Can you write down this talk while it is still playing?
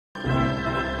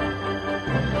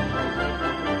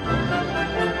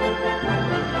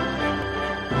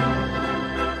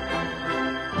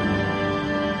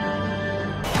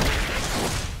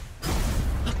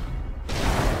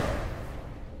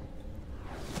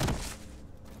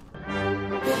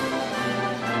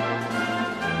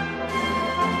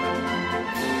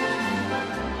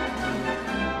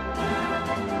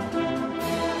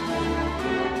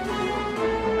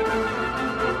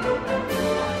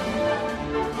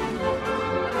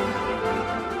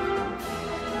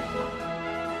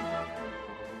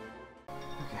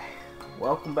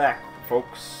Welcome back,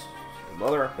 folks, to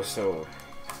another episode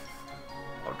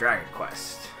of Dragon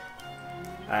Quest.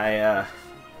 I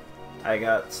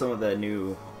got some of the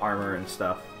new armor and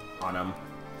stuff on them.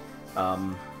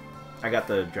 I got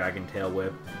the Dragon Tail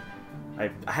Whip.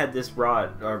 I had this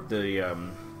rod, or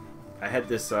I had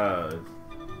this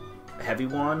heavy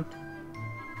wand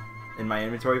in my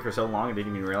inventory for so long I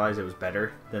didn't even realize it was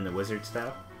better than the wizard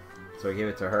staff. So I gave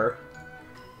it to her.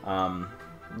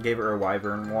 Gave her a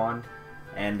wyvern wand.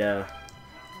 And I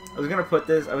was gonna put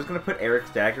Eric's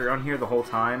dagger on here the whole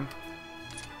time,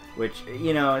 which,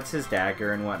 you know, it's his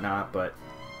dagger and whatnot, but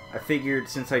I figured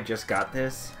since I just got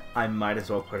this, I might as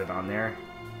well put it on there.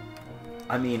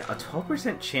 I mean, a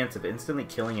 12% chance of instantly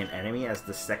killing an enemy as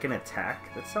the second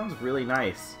attack? That sounds really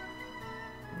nice.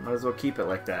 Might as well keep it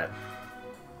like that.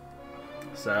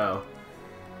 So,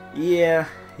 yeah.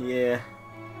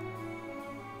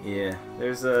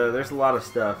 There's a lot of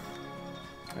stuff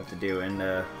I have to do, and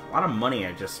a lot of money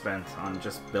I just spent on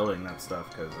just building that stuff,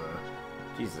 because,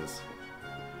 Jesus.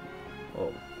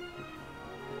 Oh.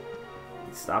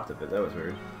 It stopped a bit, that was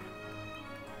weird.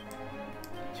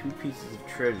 2 pieces of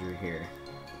treasure here.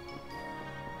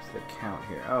 What's the count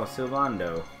here? Oh,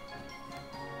 Sylvando.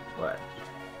 What?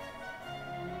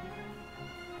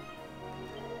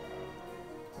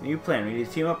 New plan. We need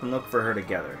to team up and look for her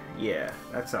together. Yeah,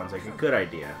 that sounds like a good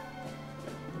idea.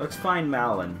 Let's find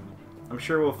Malin. I'm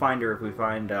sure we'll find her if we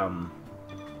find, Well,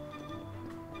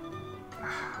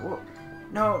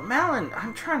 no, Malin,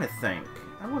 I'm trying to think.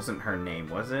 That wasn't her name,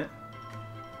 was it?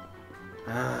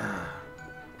 I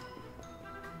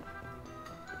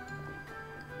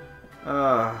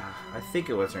think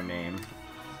it was her name.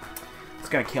 It's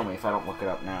gonna kill me if I don't look it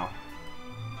up now.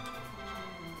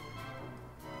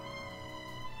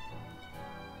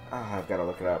 I've gotta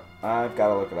look it up.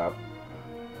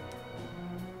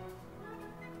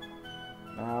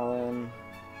 Malin.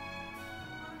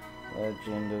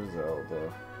 Legend of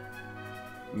Zelda.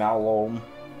 Malone.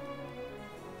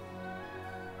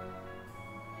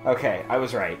 Okay, I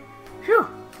was right. Phew!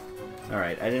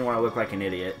 Alright, I didn't want to look like an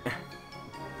idiot.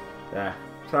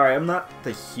 Sorry, I'm not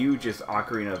the hugest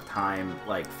Ocarina of Time,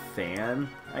 like, fan,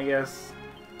 I guess.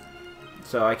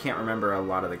 So I can't remember a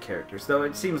lot of the characters. Though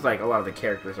it seems like a lot of the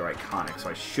characters are iconic, so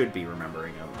I should be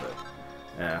remembering them,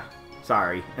 but...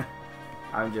 sorry.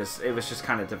 It was just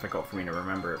kind of difficult for me to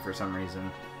remember it for some reason.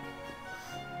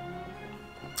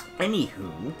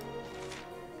 Anywho...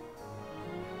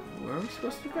 Where are we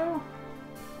supposed to go?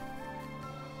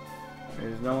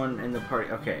 There's no one in the party.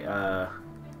 Okay,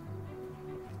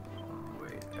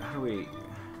 wait, how do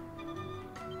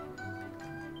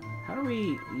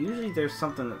we... Usually there's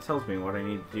something that tells me what I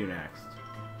need to do next.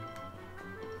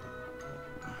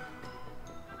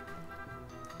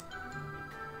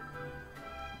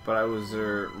 But I was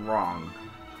wrong.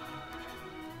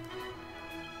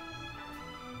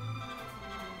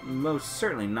 Most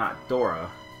certainly not Dora.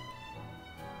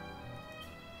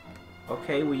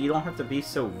 Okay, well, you don't have to be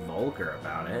so vulgar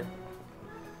about it.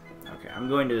 Okay, I'm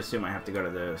going to assume I have to go to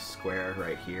the square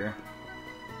right here.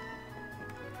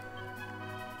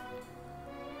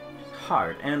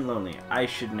 Hard and lonely. I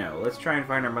should know. Let's try and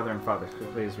find our mother and father as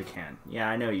quickly as we can. Yeah,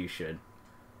 I know you should.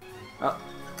 Oh.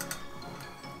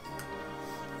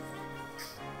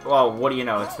 Well, what do you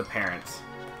know? It's the parents.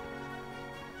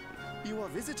 You are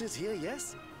visitors here,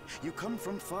 yes? You come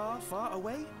from far, far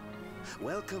away?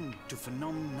 Welcome to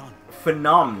Phenomenon.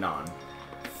 Phenomenon.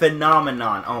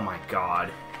 Oh my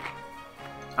god.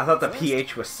 I thought the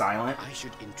PH was silent. I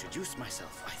should introduce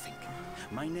myself, I think.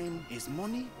 My name is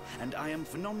Moni, and I am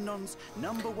Phenomenon's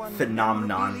 #1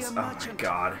 Phenomenons. Oh my merchant.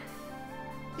 god.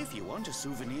 If you want a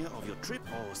souvenir of your trip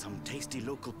or some tasty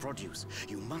local produce,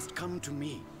 you must come to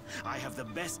me. I have the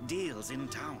best deals in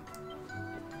town.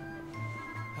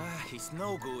 It's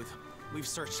no good. We've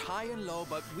searched high and low,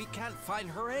 but we can't find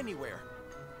her anywhere.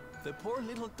 The poor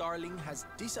little darling has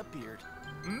disappeared.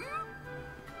 Hmm?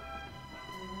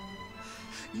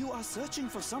 You are searching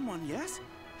for someone, yes?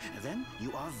 Then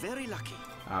you are very lucky.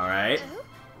 Alright. Oh?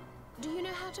 Do you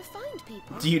know how to find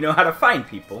people? Do you know how to find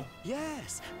people?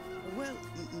 Yes. Well,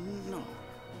 no.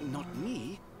 Not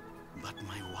me, but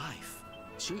my wife.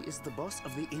 She is the boss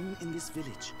of the inn in this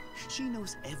village. She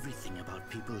knows everything about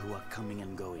people who are coming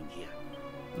and going here.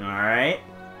 Alright.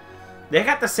 They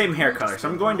got the same hair color, so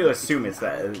I'm going to assume it's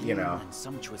that, you know. And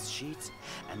sumptuous sheets,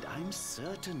 and I'm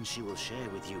certain she will share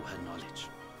with you her knowledge.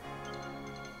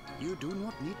 You do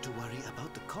not need to worry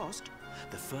about the cost.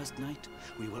 The first night,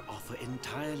 we will offer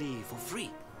entirely for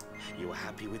free. You are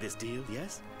happy with this deal,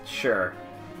 yes? Sure.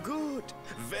 Good.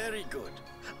 Very good.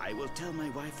 I will tell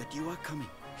my wife that you are coming.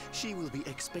 She will be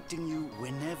expecting you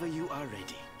whenever you are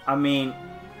ready. I mean,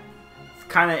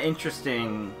 kind of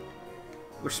interesting.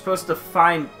 We're supposed to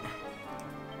find...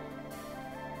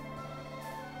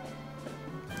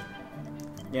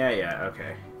 Yeah,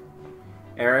 okay.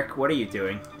 Eric, what are you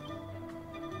doing?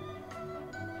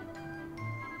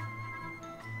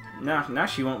 No, now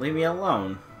she won't leave me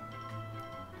alone.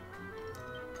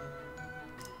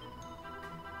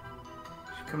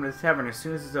 Should come to the tavern as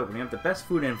soon as it's open. You have the best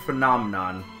food in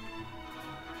Phenomenon.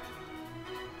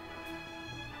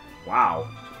 Wow.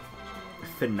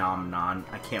 Phenomenon.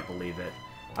 I can't believe it.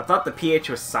 I thought the PH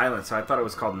was silent, so I thought it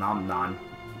was called Nomnon.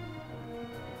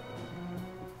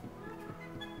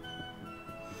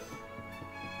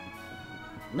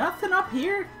 Nothing up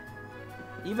here?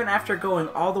 Even after going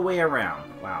all the way around.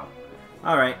 Wow.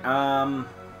 Alright,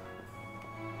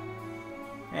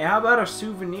 Hey, how about a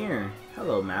souvenir?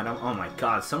 Hello, madam. Oh my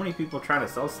god, so many people trying to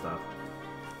sell stuff.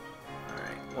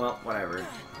 Alright, well, whatever.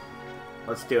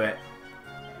 Let's do it.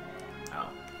 Oh.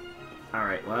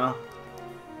 Alright, well.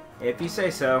 If you say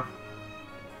so.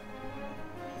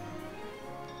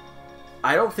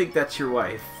 I don't think that's your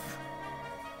wife.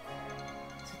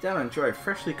 Sit down and enjoy a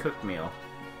freshly cooked meal.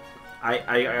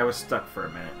 I was stuck for a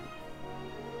minute.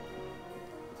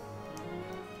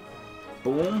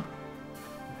 Boom.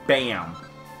 Bam.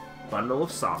 Bundle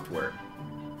of software.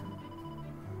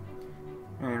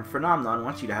 And Phenomenon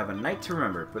wants you to have a night to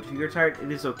remember, but if you're tired,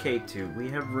 it is okay too. We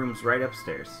have rooms right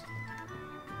upstairs.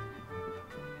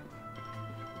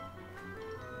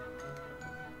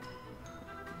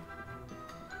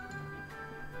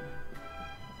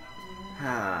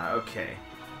 Ah, okay.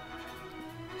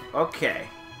 Okay.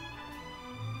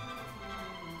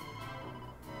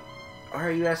 Why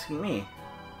are you asking me?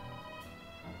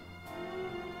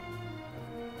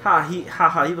 He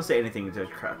will say anything to Judge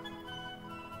Crap.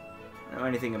 Know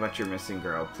anything about your missing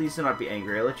girl. Please do not be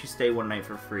angry. I'll let you stay one night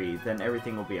for free. Then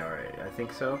everything will be alright. I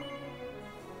think so.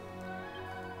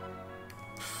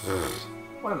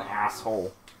 What an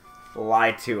asshole.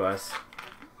 Lied to us.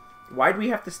 Why'd we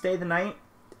have to stay the night?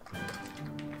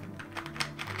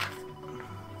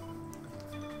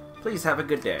 Please have a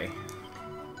good day.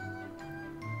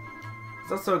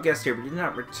 There's also a guest here, but he did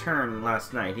not return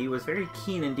last night. He was very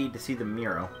keen indeed to see the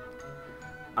mural.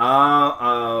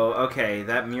 Oh, okay.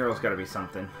 That mural's gotta be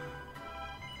something.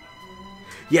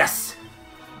 Yes!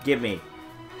 Give me.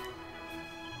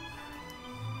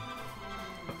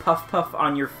 A puff puff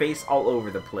on your face all over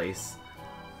the place.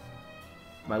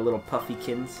 My little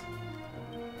puffykins.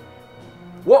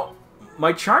 Whoa!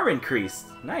 My charm increased.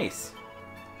 Nice.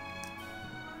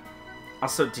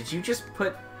 Also, did you just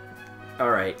put...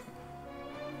 Alright.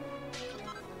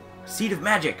 Seed of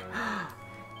Magic!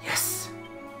 Yes!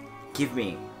 Give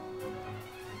me.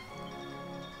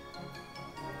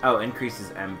 Oh, increases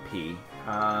MP.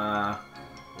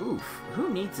 Oof. Who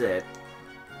needs it?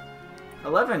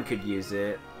 11 could use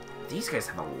it. These guys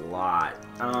have a lot.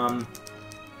 I'm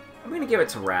gonna give it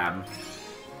to Rab.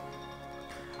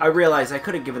 I realize I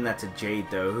could have given that to Jade,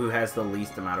 though, who has the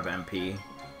least amount of MP.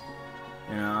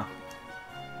 You know?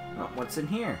 Oh, what's in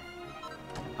here?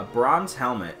 A bronze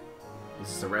helmet. Is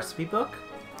this a recipe book?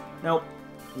 Nope.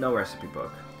 No recipe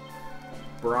book.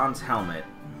 Bronze helmet.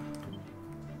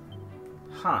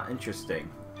 Huh, interesting.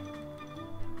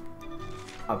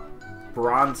 A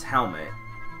bronze helmet.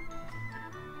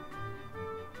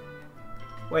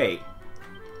 Wait,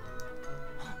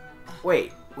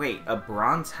 a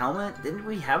bronze helmet? Didn't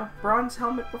we have a bronze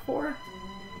helmet before?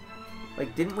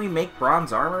 Like, didn't we make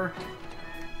bronze armor?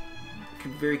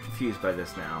 I'm very confused by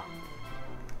this now.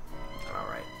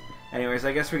 Alright. Anyways,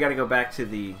 I guess we gotta go back to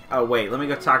the... Oh, wait, let me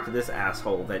go talk to this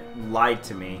asshole that lied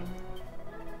to me.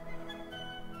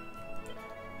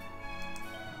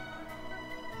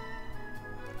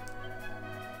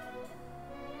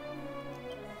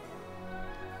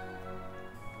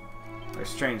 They're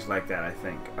strange like that, I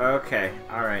think. Okay,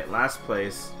 alright, last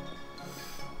place.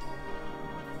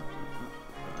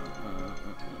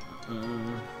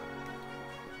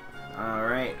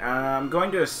 Alright, I'm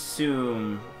going to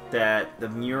assume that the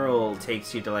mural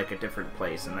takes you to, like, a different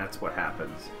place, and that's what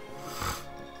happens.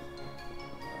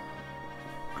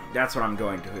 That's what I'm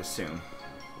going to assume.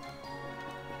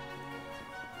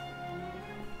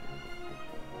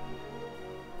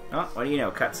 Oh, what do you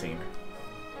know? Cutscene.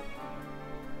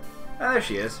 Oh, there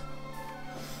she is.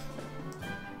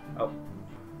 Oh.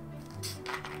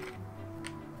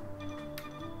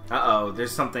 Uh-oh,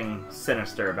 there's something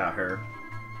sinister about her.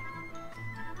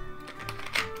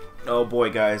 Oh boy,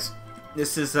 guys.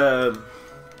 This is a...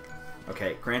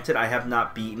 Okay, granted, I have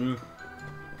not beaten...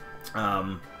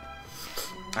 I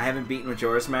haven't beaten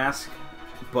Majora's Mask,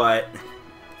 but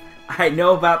I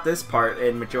know about this part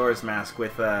in Majora's Mask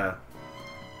with,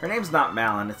 Her name's not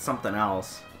Malin, it's something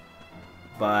else.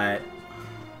 But...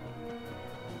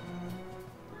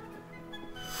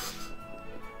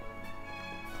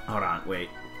 hold on, wait.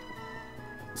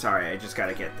 Sorry, I just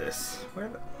gotta get this. Where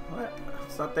the... what?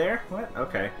 It's not there? What?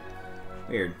 Okay.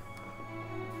 Weird.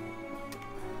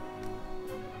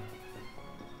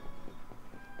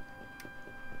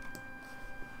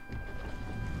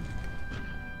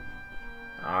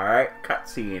 Alright,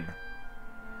 cutscene.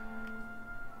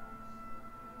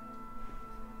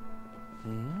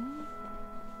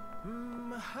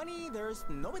 Honey, there's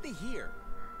nobody here.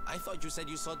 I thought you said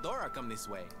you saw Dora come this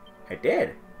way. I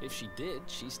did. If she did,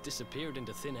 she's disappeared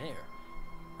into thin air.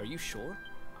 Are you sure?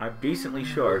 I'm decently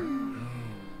sure.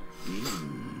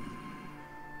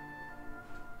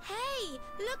 Hey,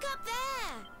 look up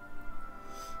there!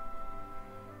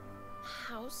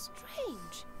 How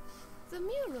strange. The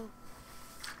mural.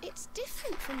 It's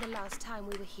different from the last time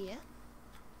we were here.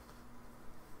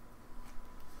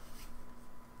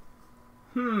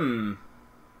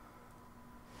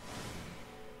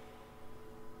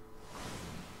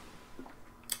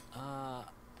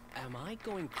 Am I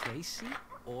going crazy?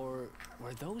 Or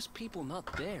were those people not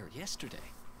there yesterday?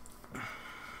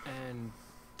 And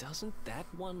doesn't that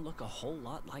one look a whole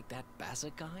lot like that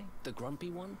Bazza guy? The grumpy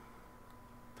one?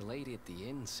 The lady at the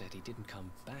inn said he didn't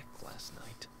come back last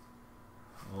night.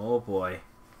 Oh boy.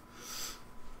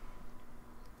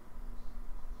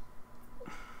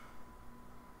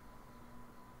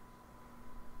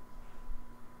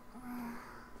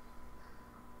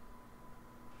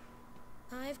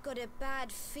 I've got a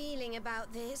bad feeling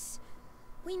about this.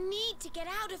 We need to get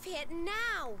out of here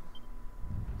now.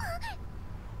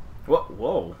 What?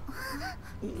 Whoa.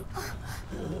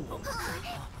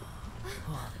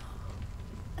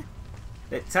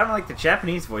 It sounded like the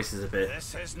Japanese voices a bit.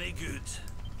 This is no good.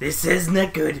 This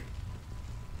isn't good.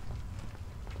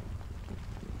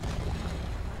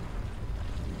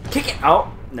 Kick it!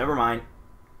 Oh, never mind.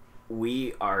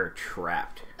 We are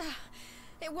trapped.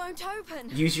 It won't open.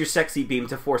 Use your sexy beam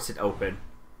to force it open.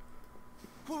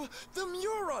 The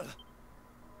mural!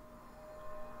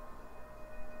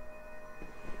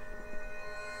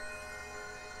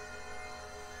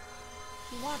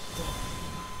 What the?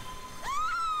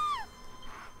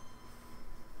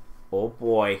 Oh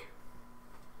boy.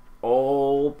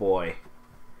 Oh boy.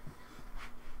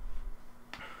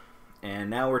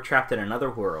 And now we're trapped in another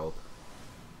world.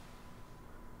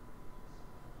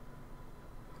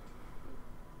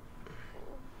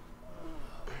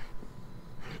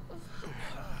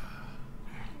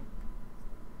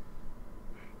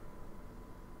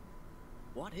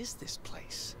 What is this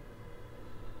place?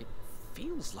 It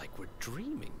feels like we're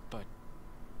dreaming, but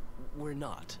we're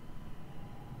not.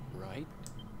 Right?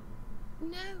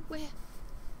 No,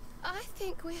 I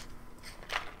think we're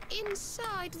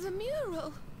inside the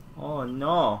mural. Oh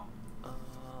no.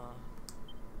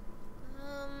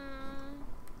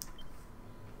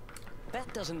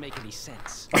 That doesn't make any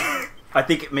sense. I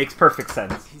think it makes perfect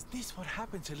sense. Is this what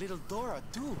happened to little Dora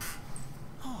too?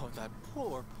 Oh, that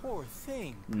poor, poor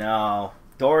thing. No.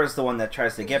 Dora's the one that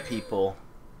tries to get people.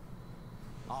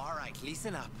 Alright,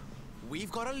 listen up.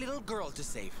 We've got a little girl to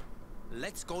save.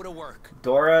 Let's go to work.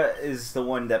 Dora is the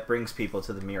one that brings people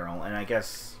to the mural, and I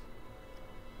guess...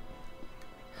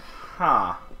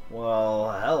 huh.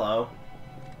 Well, hello.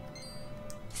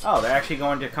 Oh, they're actually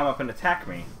going to come up and attack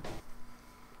me.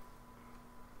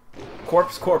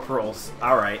 Corpse corporals.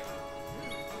 Alright.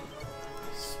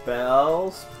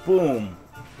 Spells. Boom.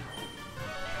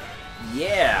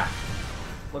 Yeah.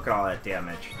 Look at all that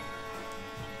damage.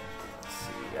 Let's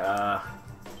see,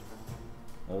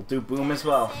 we'll do boom as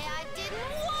well.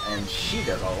 And she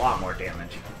does a lot more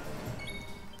damage.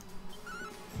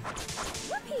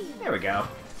 There we go.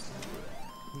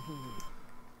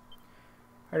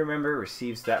 I remember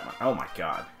receives that one. Oh my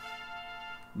god.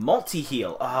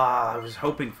 Multi-heal. Ah, I was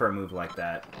hoping for a move like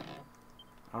that.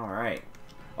 Alright.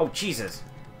 Oh, Jesus.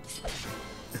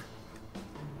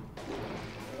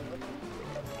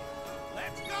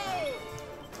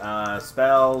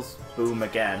 Spells. Boom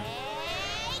again.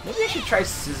 Maybe I should try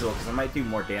Sizzle, because I might do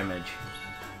more damage.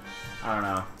 I don't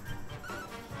know.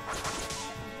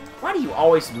 Why do you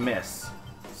always miss?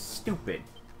 Stupid.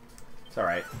 It's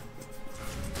alright.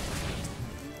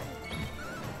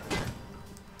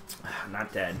 I'm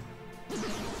not dead.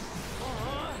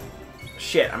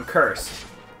 Shit, I'm cursed.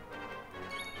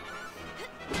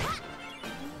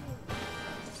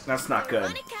 That's not good.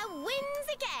 Monica wins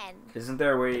again. Isn't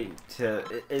there a way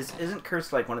to... Isn't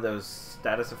cursed like one of those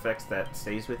status effects that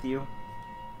stays with you?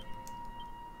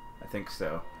 I think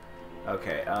so.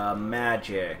 Okay,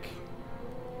 magic.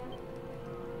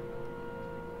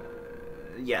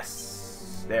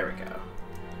 Yes. curse. There we go.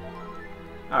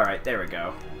 Alright, there we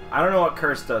go. I don't know what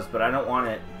curse does, but I don't want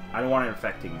it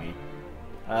affecting me.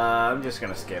 I'm just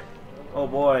gonna skip. Oh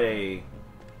boy.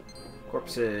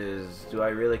 Corpses. Do I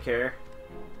really care?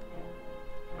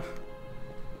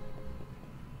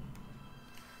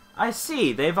 I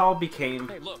see. They've all became...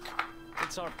 Hey, look.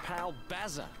 It's our pal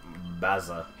Baza.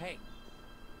 Baza. Hey.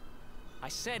 I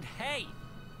said hey!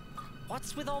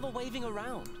 What's with all the waving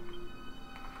around?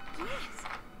 Yes.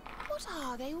 What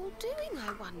are they all doing,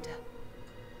 I wonder?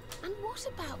 And what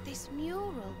about this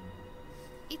mural?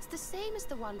 It's the same as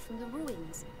the one from the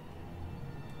ruins.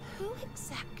 Who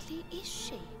exactly is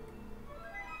she?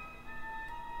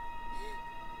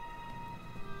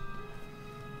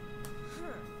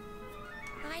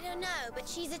 I don't know, but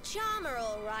she's a charmer,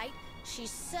 all right.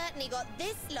 She's certainly got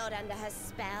this lot under her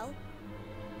spell.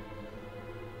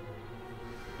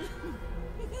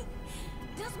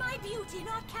 Does my beauty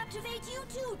not captivate you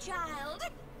too, child?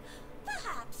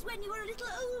 Perhaps when you were a little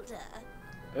older.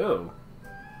 Oh.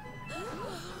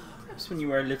 Perhaps when you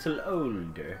were a little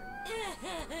older.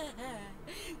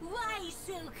 Why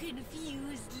so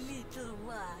confused, little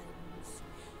ones?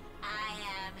 I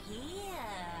am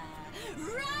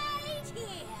here. Right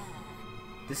here.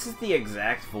 This is the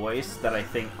exact voice that I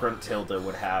think Gruntilda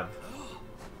would have.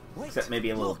 Wait, Except maybe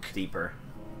a little look. deeper.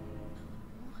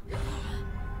 The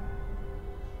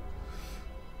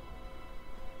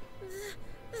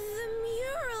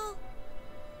mural.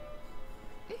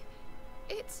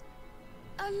 It's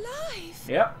alive.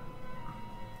 Yep.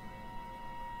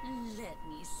 Let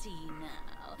me see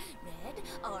now. Red,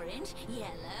 orange,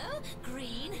 yellow,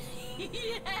 green.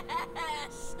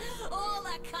 Yes! All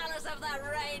the colors of the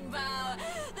rainbow.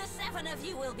 The 7 of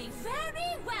you will be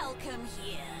very welcome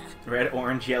here. Red,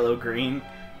 orange, yellow, green.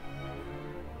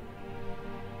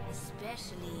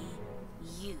 Especially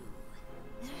you.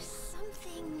 There's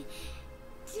something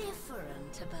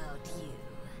different about you.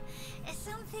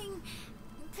 Something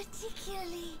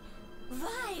particularly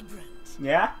vibrant.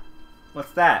 Yeah?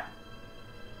 What's that?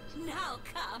 Now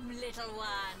come, little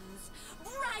ones.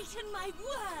 Brighten my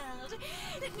world.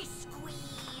 Let me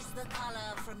squeeze the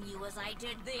color from you as I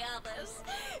did the others.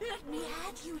 Let me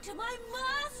add you to my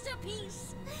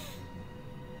masterpiece.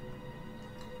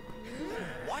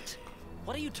 What?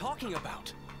 What are you talking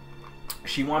about?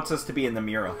 She wants us to be in the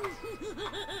mural.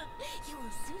 You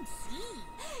will soon see.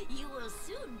 You will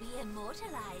soon be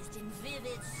immortalized in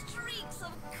vivid streaks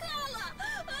of color.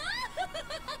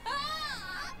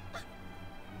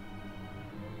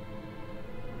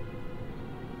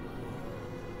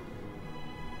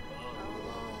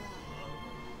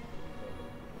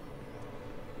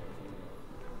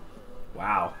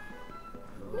 Wow.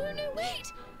 No, no,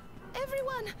 wait!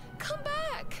 Everyone, come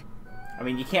back! I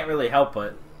mean, you can't really help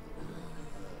it.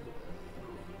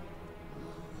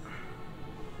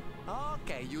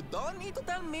 Okay, you don't need to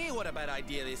tell me what a bad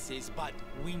idea this is, but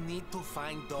we need to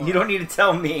find Dora. You don't need to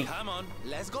tell me. Come on,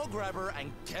 let's go grab her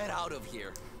and get out of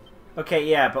here. Okay,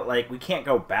 yeah, but like, we can't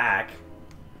go back.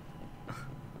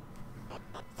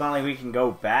 It's not like we can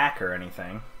go back or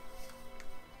anything.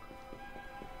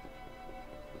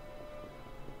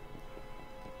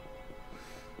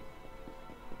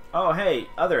 Oh, hey,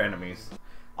 other enemies.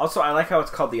 Also, I like how it's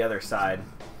called the other side.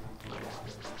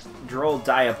 Droll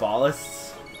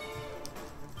Diabolists.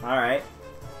 Alright.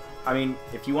 I mean,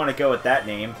 if you want to go with that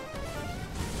name.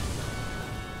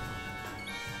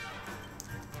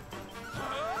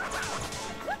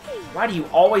 Why do you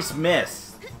always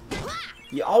miss?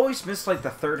 You always miss like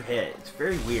the third hit. It's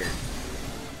very weird.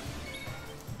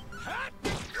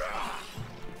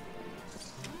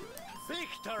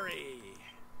 Victory!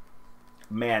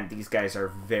 Man, these guys are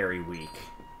very weak.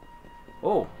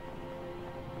 Oh.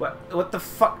 What the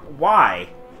fuck? Why?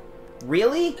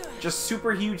 Really? Just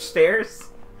super huge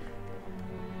stairs?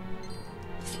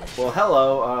 Well,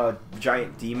 hello,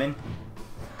 giant demon.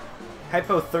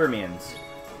 Hypothermians.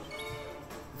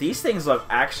 These things look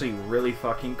actually really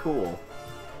fucking cool.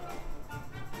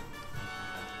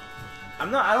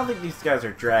 I don't think these guys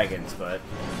are dragons, but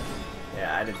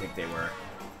yeah, I didn't think they were.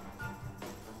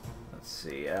 Let's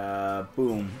see,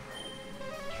 boom.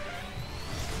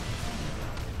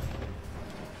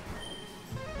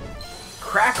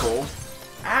 Crackle?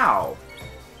 Ow!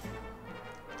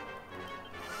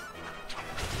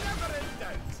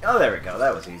 Oh, there we go.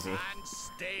 That was easy. And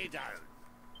stay down.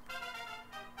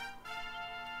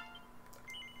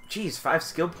 Jeez, 5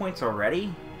 skill points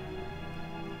already?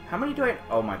 How many do I...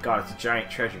 Oh my god, it's a giant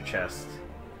treasure chest.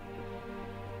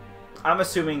 I'm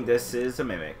assuming this is a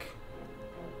mimic.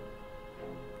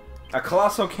 A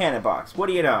colossal cannon box. What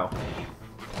do you know?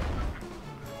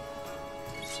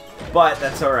 But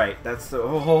that's alright. That's the...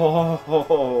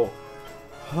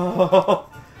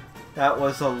 that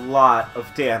was a lot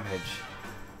of damage.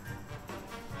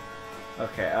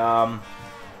 Okay,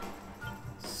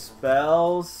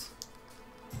 spells.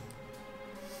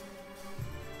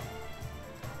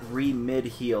 Re-mid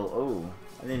heal. Oh,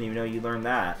 I didn't even know you learned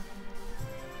that.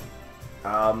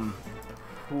 Oh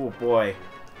boy.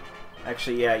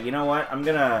 Actually, yeah, you know what? I'm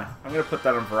gonna put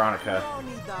that on Veronica.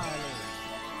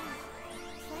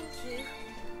 Thank you.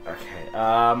 Okay,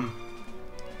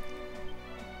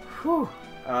 whew.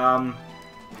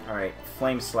 Alright,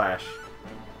 Flame Slash.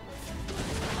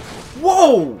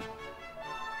 Whoa!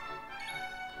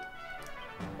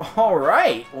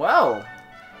 Alright, well.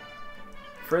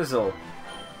 Frizzle.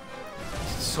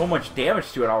 So much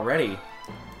damage to it already.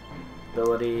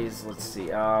 Abilities, let's see,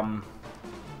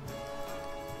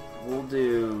 we'll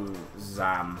do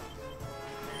Zam.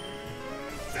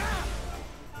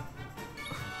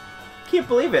 Can't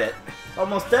believe it.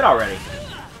 Almost dead already.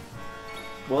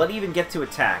 Will it even get to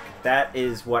attack? That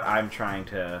is what I'm trying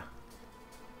to...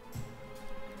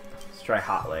 Let's try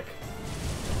Hot Lick.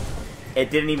 It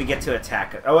didn't even get to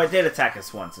attack. Oh, it did attack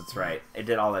us once, that's right. It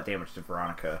did all that damage to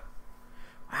Veronica.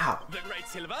 Wow. The great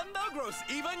Sylvando grows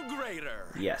even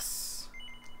greater. Yes.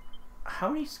 How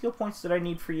many skill points did I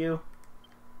need for you?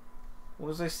 What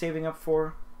was I saving up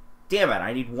for? Damn it,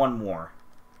 I need one more.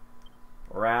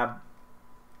 Rab.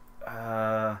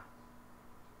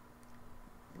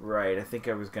 Right, I think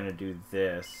I was gonna do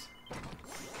this.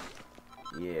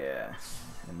 Yeah.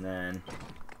 And then...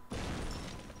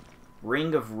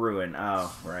 Ring of Ruin.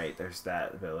 Oh, right, there's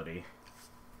that ability.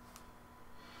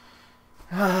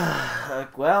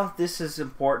 Well, this is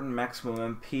important.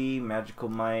 Maximum MP, Magical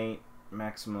Might,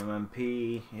 Maximum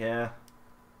MP, yeah.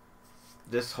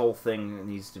 This whole thing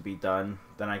needs to be done.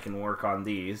 Then I can work on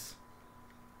these.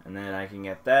 And then I can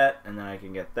get that, and then I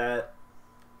can get that,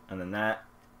 and then that,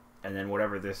 and then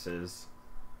whatever this is.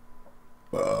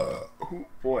 Oh,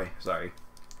 boy, sorry.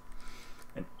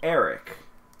 And Eric.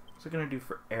 What's it gonna do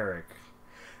for Eric?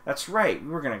 That's right, we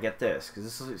were gonna get this,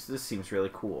 because this seems really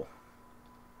cool.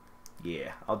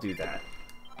 Yeah, I'll do that.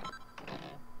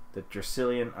 The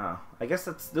Dracilian, oh. I guess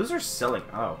those are selling,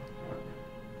 oh.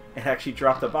 It actually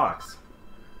dropped a box.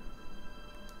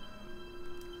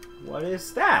 What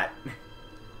is that?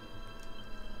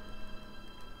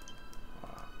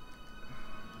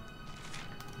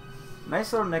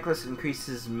 Nice little necklace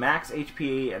increases max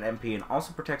HP and MP and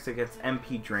also protects against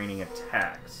MP draining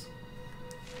attacks.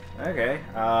 Okay,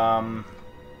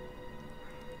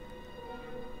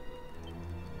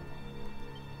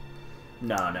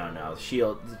 No.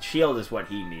 Shield is what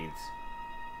he needs.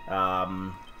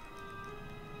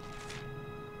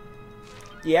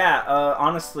 Yeah,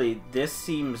 honestly, this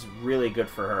seems really good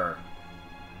for her.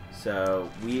 So,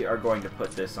 we are going to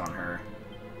put this on her.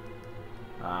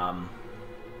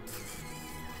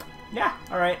 Yeah,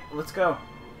 alright, let's go.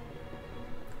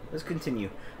 Let's continue.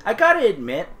 I gotta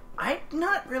admit, I'm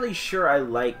not really sure I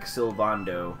like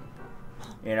Sylvando.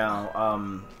 You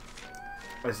know,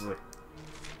 this is like...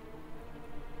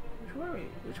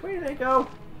 Which way did I go?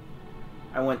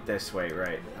 I went this way,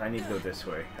 right. I need to go this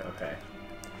way. Okay.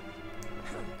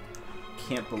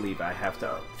 Can't believe I have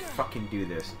to fucking do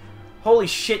this. Holy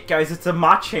shit, guys, it's a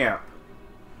Machamp!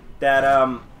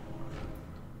 That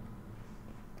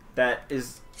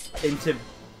is into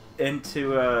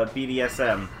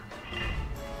BDSM.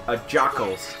 A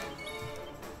Jockles.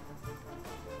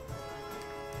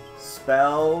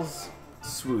 Spells.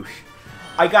 Swoosh.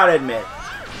 I gotta admit,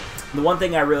 the one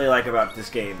thing I really like about this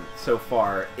game so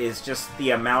far is just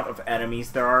the amount of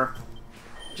enemies there are.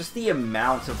 Just the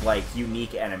amount of, like,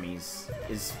 unique enemies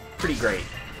is pretty great.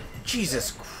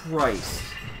 Jesus Christ.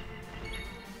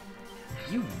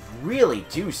 You really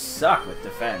do suck with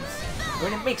defense. I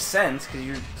mean, it makes sense, because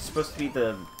you're supposed to be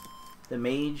the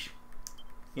mage,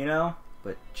 you know?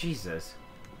 But, Jesus.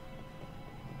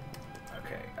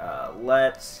 Okay,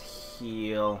 let's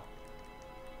heal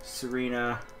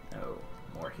Serena. No,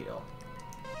 more heal.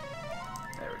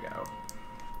 There we go.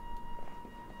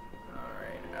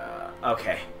 Alright,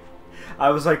 okay. I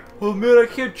was like, oh man, I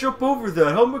can't jump over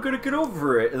that. How am I gonna get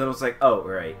over it? And then I was like, oh,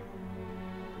 right.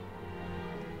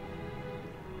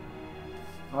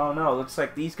 Oh no, looks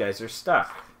like these guys are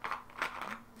stuck.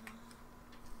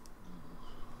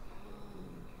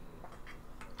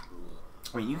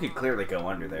 I mean, you could clearly go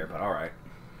under there, but alright.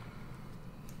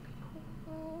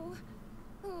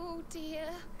 Oh dear.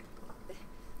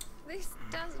 This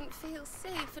doesn't feel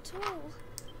safe at all.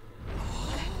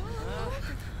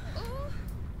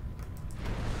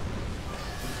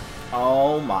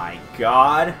 Oh my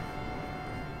god.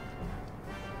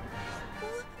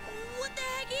 What the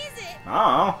heck is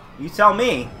Oh, you tell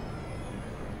me.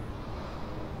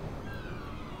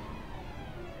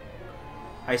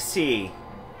 I see.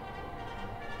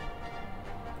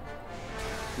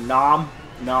 Nom,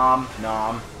 nom,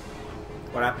 nom.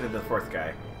 What happened to the fourth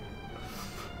guy?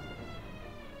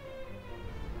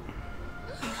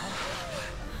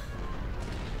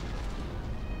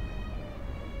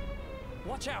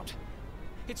 Watch out!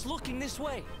 It's looking this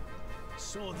way.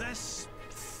 So this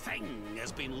thing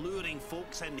has been luring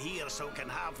folks in here so it can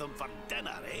have them for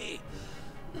dinner, eh?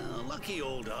 Lucky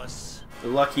old us.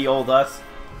 Lucky old us.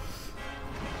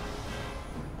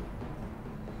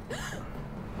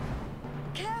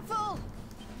 Careful!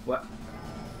 What?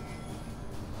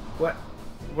 What?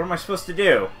 What am I supposed to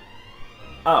do?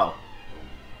 Oh.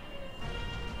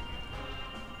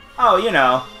 Oh, you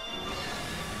know.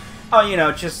 Oh, you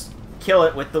know, just kill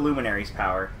it with the Luminary's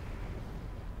power.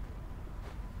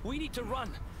 We need to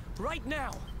run right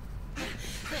now.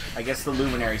 I guess the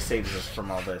Luminary saves us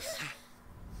from all this.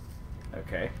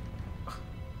 Okay.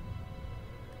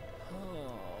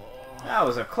 That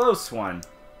was a close one.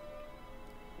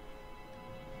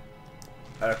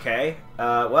 Okay.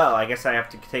 Well, I guess I have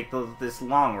to take this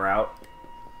long route.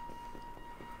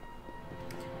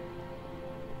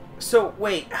 So,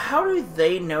 wait, how do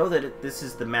they know that this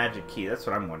is the magic key? That's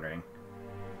what I'm wondering.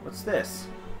 What's this?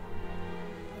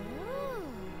 Oh,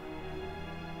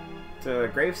 It's a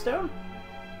gravestone?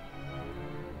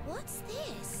 what's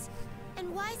this?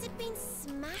 And why has it been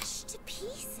smashed to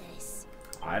pieces?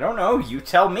 I don't know. You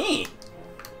tell me.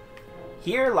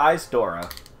 Here lies Dora.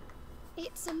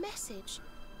 It's a message.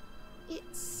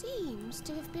 It seems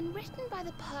to have been written by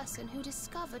the person who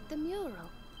discovered the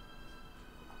mural.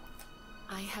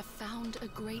 I have found a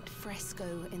great fresco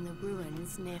in the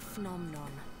ruins near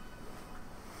Phnomnon.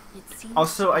 It seems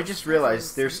Also, to I be just several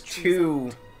realized there's centuries two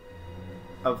old.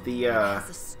 of the, It has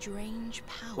a strange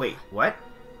power. Wait, what?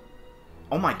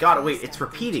 Oh my At god, wait, first it's I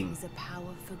thought repeating. It was a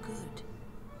power for good.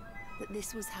 That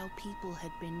this was how people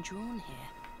had been drawn here.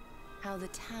 How the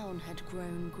town had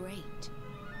grown great.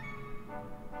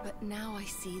 But now I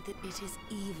see that it is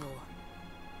evil.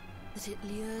 That it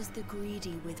lures the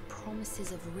greedy with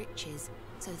promises of riches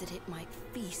so that it might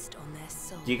feast on their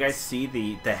souls. Do you guys see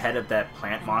the head of that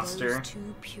plant And monster those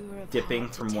too pure of dipping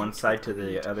heart to from one tempt side to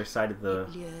greed, the other side of the...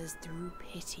 It lures through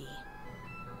pity.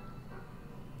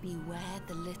 Beware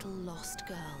the little lost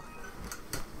girl.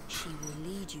 She will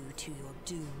lead you to your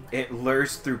doom. It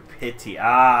lures through pity.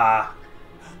 Ah!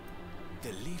 The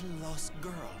little lost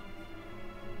girl.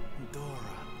 Dora.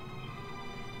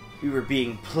 We were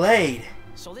being played!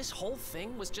 So this whole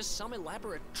thing was just some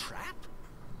elaborate trap?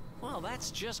 Well,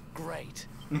 that's just great.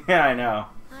 Yeah, I know.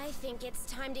 I think it's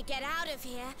time to get out of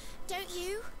here, don't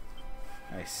you?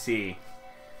 I see.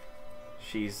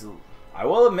 She's... I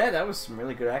will admit, that was some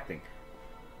really good acting.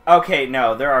 Okay,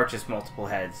 no, there are just multiple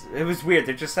heads. It was weird,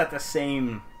 they're just at the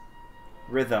same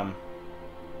rhythm.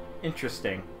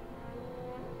 Interesting.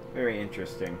 Very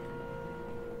interesting.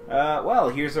 Well,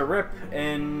 here's a rip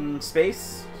in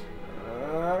space.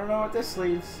 I don't know what this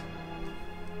leads.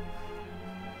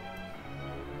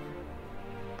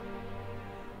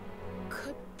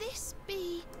 Could this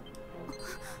be...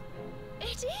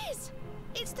 It is!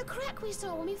 It's the crack we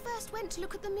saw when we first went to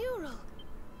look at the mural.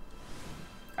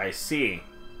 I see.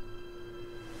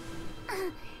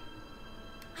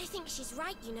 I think she's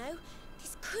right, you know.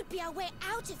 This could be our way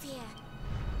out of here.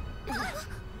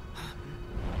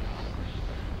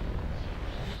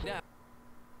 Now,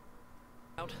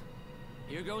 out.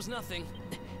 Here goes nothing.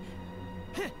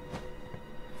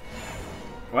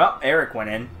 Well, Eric went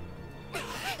in.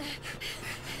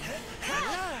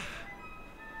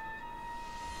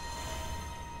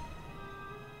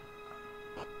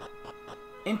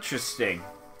 Interesting.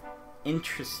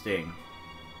 Interesting.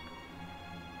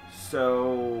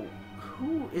 So,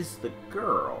 who is the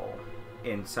girl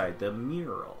inside the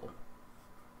mural?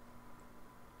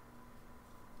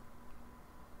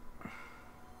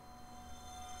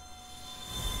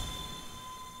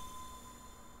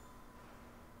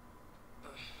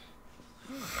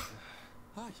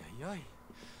 Ay, ay, ay.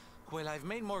 Well, I've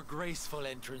made more graceful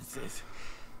entrances.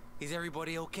 Is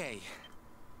everybody okay?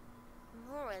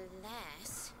 More or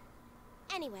less.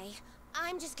 Anyway,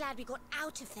 I'm just glad we got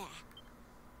out of there.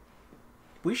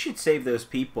 We should save those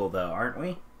people, though, aren't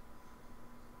we?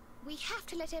 We have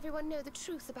to let everyone know the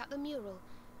truth about the mural.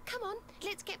 Come on,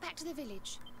 let's get back to the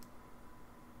village.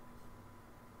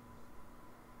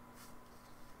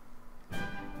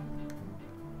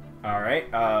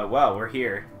 Alright, well, we're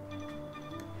here.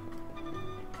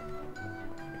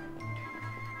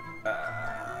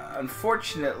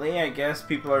 Unfortunately, I guess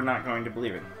people are not going to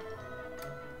believe it.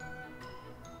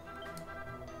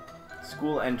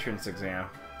 School entrance exam.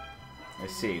 I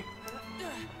see.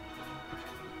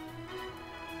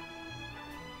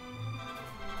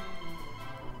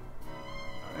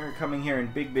 They're coming here in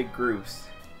big groups.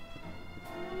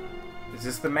 Is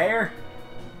this the mayor?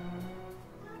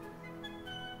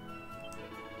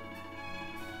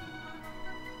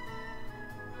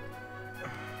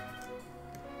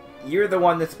 You're the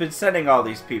one that's been sending all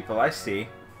these people. I see.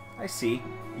 I see.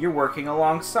 You're working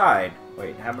alongside.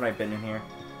 Wait, haven't I been in here?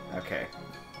 Okay.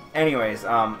 Anyways,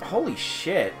 holy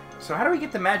shit. So how do we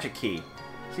get the magic key?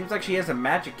 Seems like she has a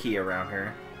magic key around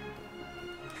her.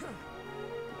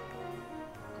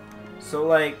 So,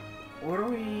 like, what do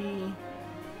we...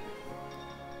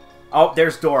 Oh,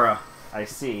 there's Dora. I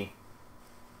see.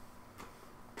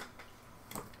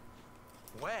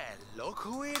 Well, look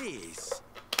who it is.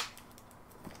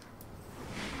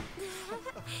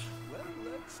 Well,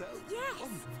 that's Yes,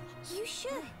 you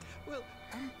should. Well,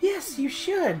 Yes, you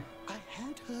should. I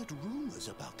had heard rumors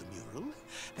about the mural.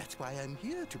 That's why I'm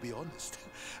here, to be honest.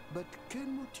 But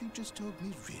can what you just told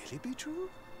me really be true?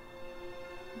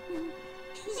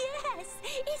 Yes,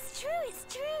 it's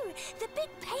true. The big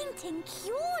painting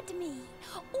cured me.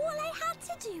 All I had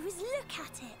to do was look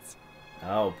at it.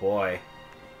 Oh, boy.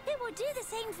 It will do the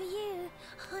same for you,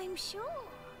 I'm sure.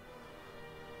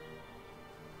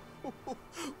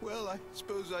 Well, I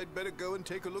suppose I'd better go and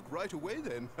take a look right away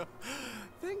then.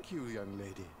 Thank you, young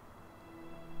lady.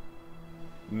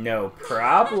 No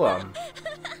problem.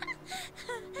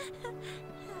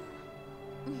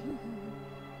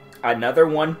 Another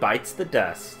one bites the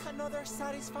dust. another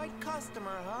satisfied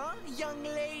customer, huh, young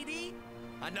lady?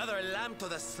 Another lamb to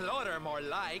the slaughter, more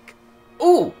like.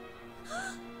 Ooh!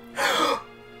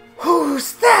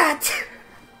 Who's that?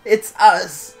 It's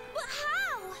us. But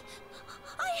how?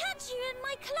 I had you in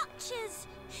my clutches.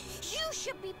 You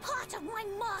should be part of my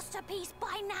masterpiece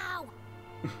by now.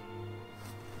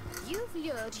 You've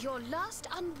lured your last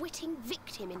unwitting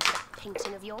victim into that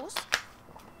painting of yours.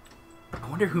 I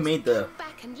wonder who made the... Go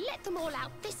back and let them all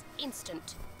out this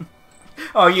instant.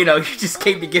 Oh, you know, you just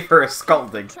came to give her a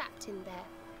scolding. Trapped in there.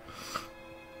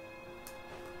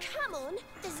 Come on,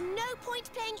 there's no point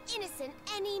playing innocent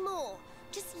anymore.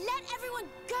 Just let everyone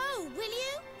go, will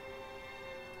you?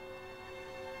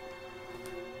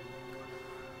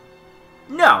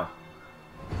 No.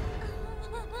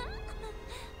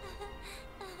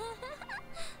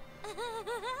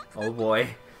 Oh boy.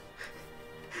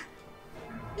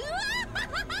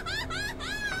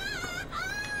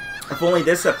 If only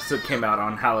this episode came out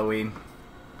on Halloween.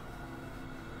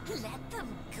 Let them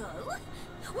go?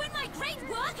 When my great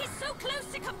work is so close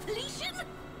to completion?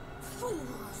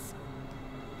 Fools!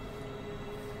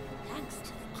 Thanks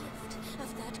to the gift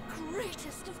of that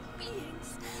greatest of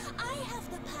beings, I have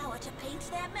the power to paint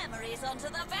their memories onto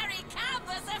the very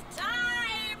canvas of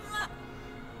time!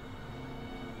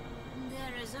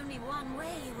 There is only one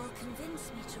way you will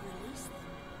convince me to release them.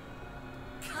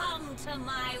 Come to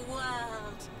my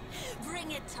world!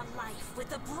 Bring it to life with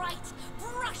the bright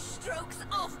brushstrokes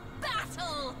of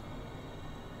battle!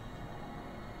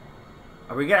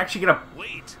 Are we actually gonna...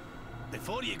 Wait!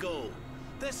 Before you go,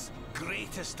 this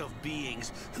greatest of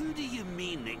beings, who do you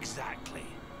mean exactly?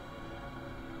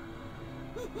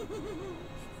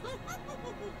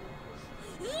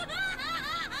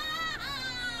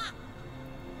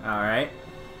 Alright.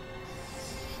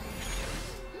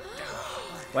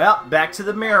 Well, back to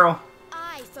the mural.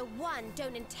 I, for one,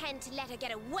 don't intend to let her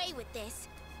get away with this.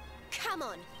 Come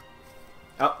on.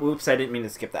 Oh, whoops, I didn't mean to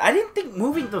skip that. I didn't think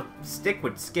moving the stick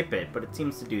would skip it, but it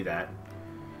seems to do that.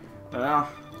 Well,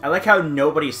 I like how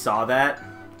nobody saw that.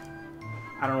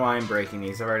 I don't know why I'm breaking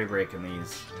these. I've already broken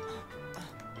these.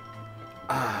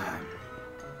 I'm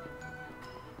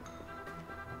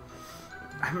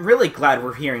really glad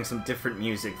we're hearing some different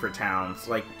music for towns.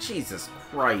 Like, Jesus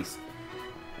Christ.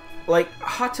 Like,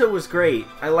 Hato was great.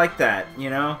 I like that, you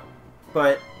know?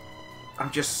 But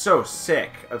I'm just so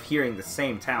sick of hearing the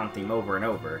same town theme over and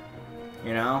over.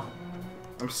 You know?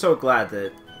 I'm so glad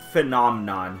that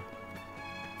Phenomenon...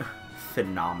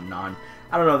 Phenomenon.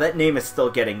 I don't know, that name is still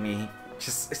getting me.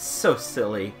 Just, it's so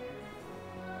silly.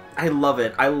 I love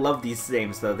it. I love these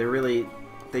names, though.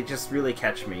 They just really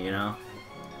catch me, you know?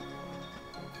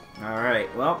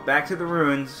 Alright, well, back to the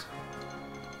ruins.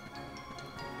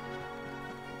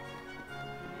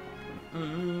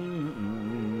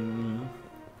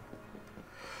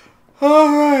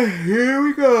 Alright, here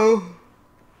we go.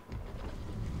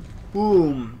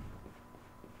 Boom.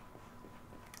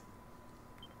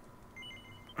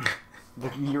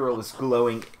 The mural is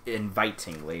glowing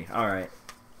invitingly. Alright.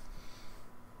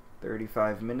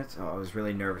 35 minutes. Oh, I was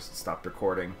really nervous to stop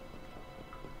recording.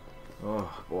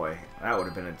 Oh boy, that would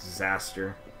have been a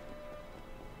disaster.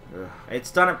 Ugh.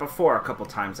 It's done it before a couple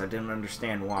times. I didn't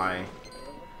understand why.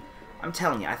 I'm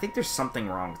telling you, I think there's something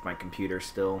wrong with my computer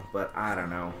still, but I don't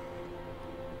know.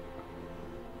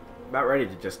 About ready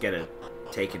to just get it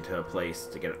taken to a place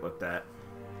to get it looked at.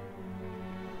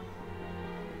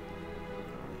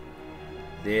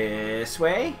 This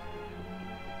way.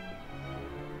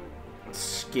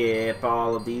 Skip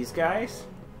all of these guys.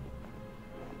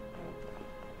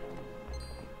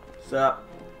 What's up?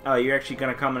 Oh, you're actually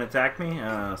gonna come and attack me?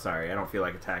 Sorry, I don't feel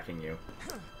like attacking you.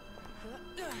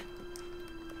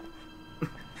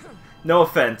 No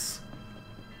offense.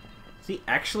 Is he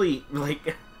actually, like...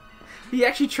 Did he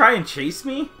actually try and chase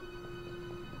me?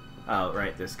 Oh,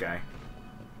 right, this guy.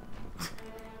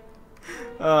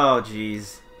 Oh,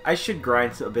 jeez. I should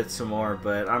grind a bit some more,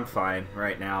 but I'm fine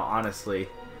right now, honestly.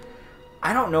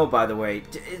 I don't know, by the way.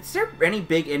 Is there any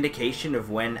big indication of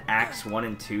when Acts 1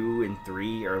 and 2 and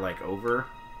 3 are, like, over?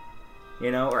 You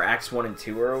know, or Acts 1 and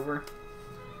 2 are over?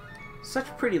 Such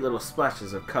pretty little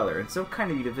splashes of color, and so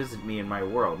kind of you to visit me in my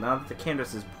world. Now that the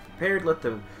canvas is prepared, let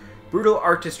the brutal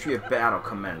artistry of battle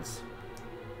commence.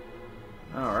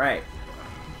 Alright.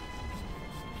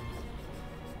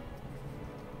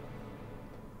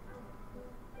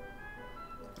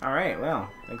 Alright, well,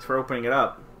 thanks for opening it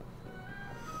up.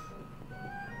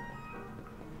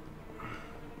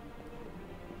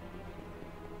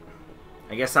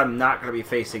 I guess I'm not going to be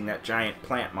facing that giant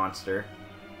plant monster.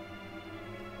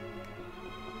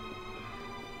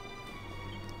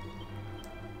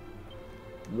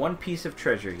 One piece of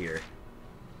treasure here.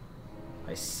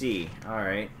 I see.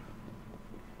 Alright.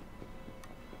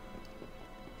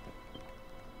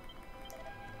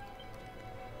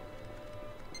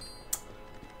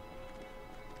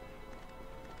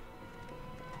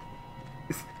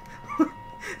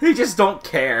 They just don't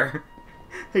care.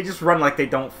 They just run like they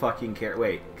don't fucking care.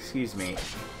 Wait, excuse me.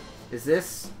 Is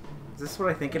this what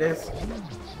I think it is?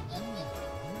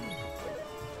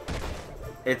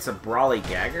 It's a brawly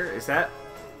gagger? Is that...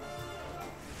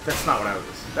 That's not what I was...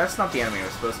 That's not the enemy I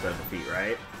was supposed to defeat,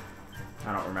 right?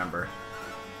 I don't remember.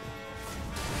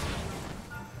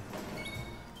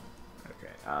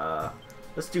 Okay,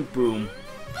 let's do boom.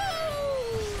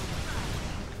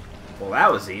 Well,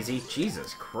 that was easy.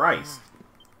 Jesus Christ.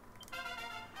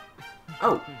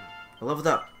 Oh! I leveled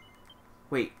up.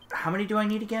 Wait, how many do I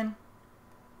need again?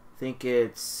 I think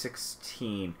it's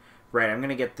 16. Right, I'm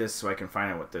gonna get this so I can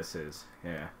find out what this is.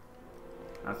 Yeah.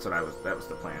 That was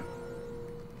the plan.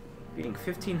 Beating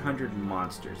 1,500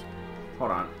 monsters.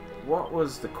 Hold on. What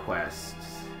was the quest?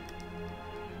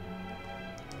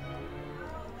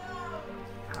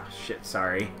 Ah, shit,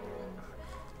 sorry.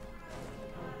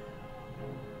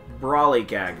 Brawly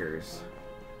gaggers.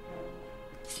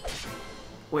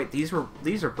 Wait, these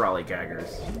are brawly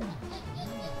gaggers.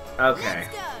 Okay.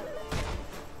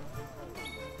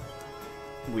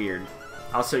 Weird.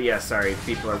 Also, yeah, sorry,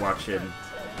 people are watching,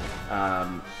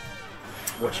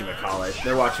 whatchamacallit.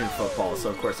 They're watching football, so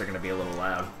of course they're gonna be a little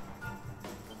loud.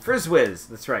 Frizzwiz!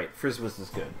 That's right, Frizzwiz is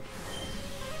good.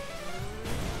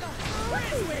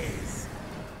 Frizzwiz!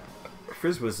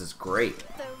 Frizzwiz is great.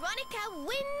 Veronica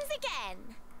wins again.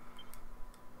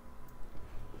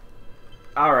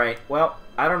 Alright, well,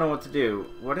 I don't know what to do.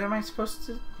 What am I supposed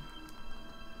to...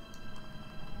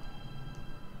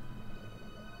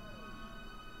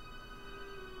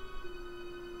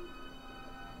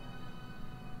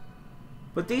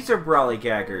 But these are brawly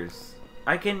gaggers.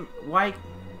 I can... Why...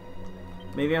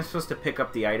 Maybe I'm supposed to pick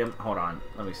up the item. Hold on,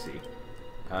 let me see.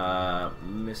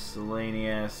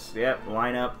 Miscellaneous. Yep,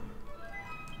 line up.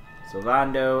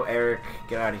 Sylvando, Eric,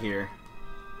 get out of here.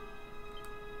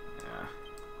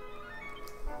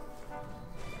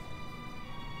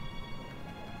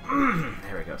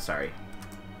 There we go, sorry.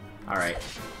 Alright.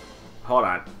 Hold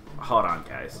on. Hold on,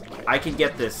 guys. I can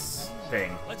get this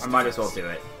thing. I might as well do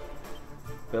it.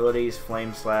 Abilities,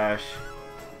 Flame Slash.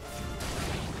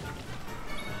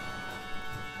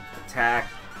 Attack.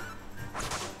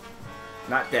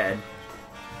 Not dead.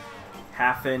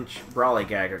 Half-inch Brawly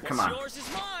Gagger. Come on.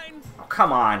 Oh,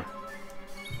 come on.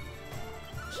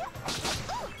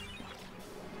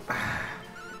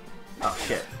 Oh,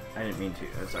 shit. I didn't mean to.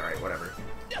 That's alright, whatever.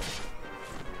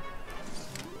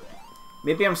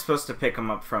 Maybe I'm supposed to pick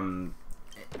him up from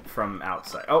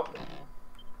outside. Oh!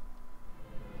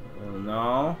 Oh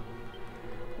no.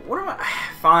 What am I...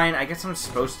 Fine, I guess I'm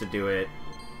supposed to do it.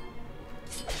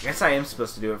 I guess I am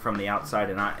supposed to do it from the outside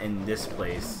and not in this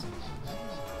place.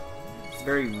 It's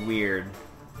very weird.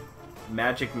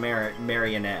 Magic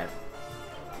marionette.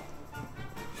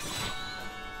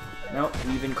 Nope,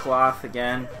 weaving cloth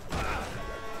again.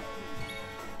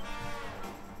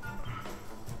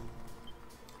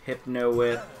 Hypno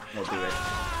Whip. We'll do it.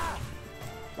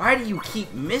 Why do you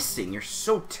keep missing? You're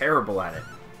so terrible at it.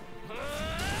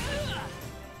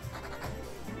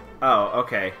 Oh,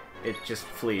 okay. It just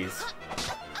flees.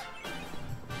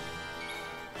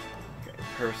 Okay,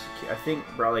 Persecute. I think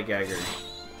Brawly Gagger.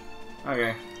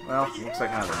 Okay, well, looks like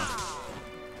another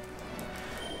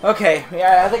one. Okay,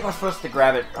 yeah, I think I'm supposed to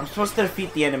grab it. I'm supposed to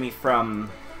defeat the enemy from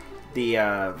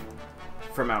the,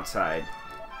 from outside.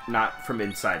 Not from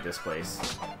inside this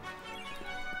place.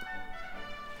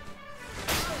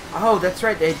 Oh, that's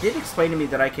right. They did explain to me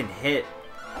that I can hit.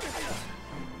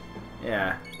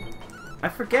 Yeah. I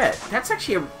forget. That's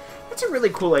actually that's a really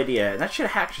cool idea. That should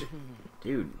actually...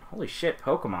 Dude, holy shit,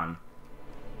 Pokemon.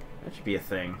 That should be a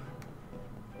thing.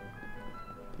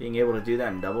 Being able to do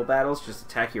that in double battles, just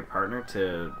attack your partner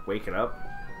to wake it up.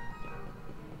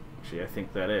 Actually, I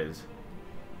think that is.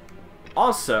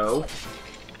 Also,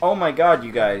 oh my god,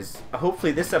 you guys.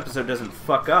 Hopefully this episode doesn't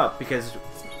fuck up, because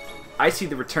I see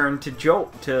the return to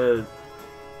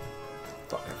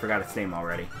fuck, I forgot its name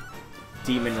already.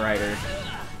 Demon Rider.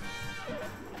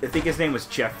 I think his name was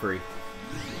Jeffrey.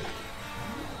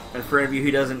 And for any of you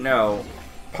who doesn't know,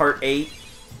 Part 8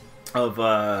 of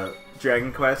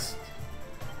Dragon Quest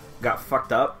got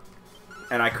fucked up,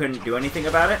 and I couldn't do anything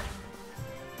about it.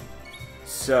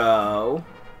 So,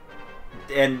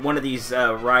 and one of these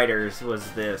riders was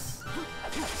this.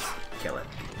 Kill it.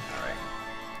 Alright.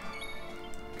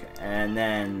 Okay, and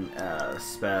then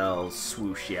spell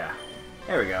swoosh, yeah.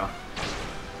 There we go.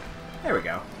 There we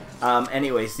go.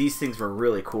 Anyways, these things were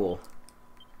really cool.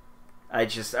 I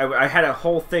had a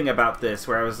whole thing about this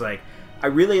where I was like, I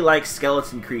really like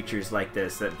skeleton creatures like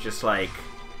this that just like,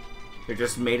 they're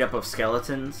just made up of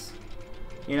skeletons,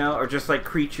 you know, or just like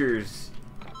creatures,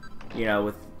 you know,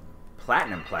 with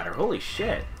platinum platter. Holy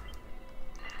shit.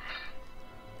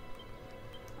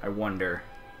 I wonder.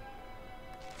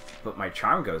 But my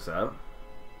charm goes up.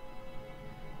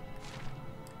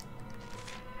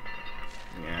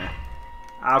 Yeah.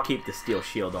 I'll keep the steel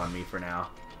shield on me for now.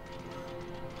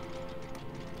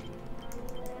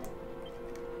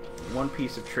 One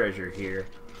piece of treasure here.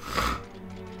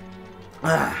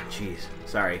 Ah, jeez.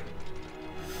 Sorry.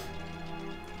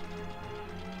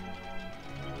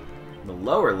 The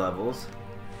lower levels.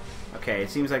 Okay, it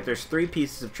seems like there's 3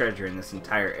 pieces of treasure in this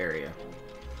entire area.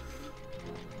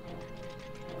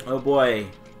 Oh boy.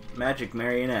 Magic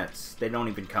marionettes. They don't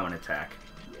even come and attack.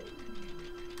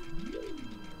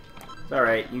 It's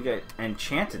alright, you get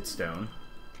Enchanted Stone.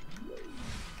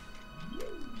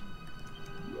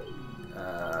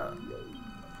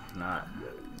 Not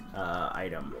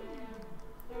item.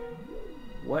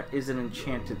 What is an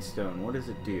Enchanted Stone? What does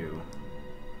it do?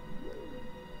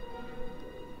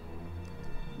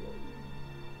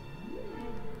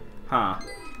 Huh.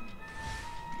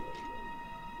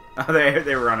 Oh,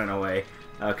 they're running away.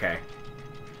 Okay.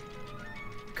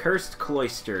 Cursed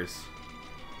Cloisters.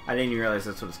 I didn't even realize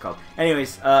that's what it's called.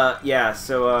 Anyways, yeah,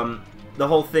 so, the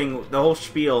whole thing, the whole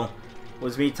spiel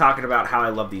was me talking about how I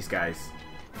love these guys.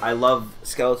 I love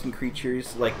skeleton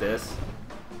creatures like this.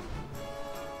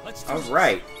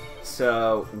 Alright,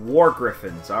 so, War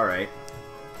Griffins, alright.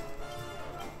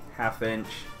 Half inch.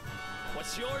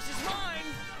 What's yours is mine!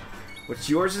 What's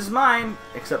yours is mine!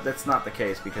 Except that's not the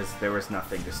case because there was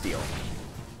nothing to steal.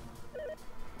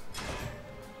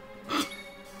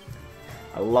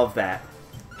 I love that.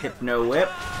 Hypno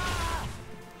Whip.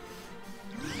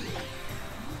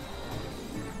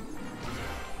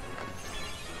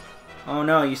 Oh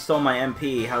no, you stole my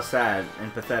MP. How sad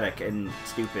and pathetic and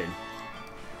stupid.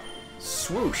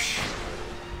 Swoosh.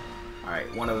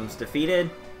 Alright, one of them's defeated.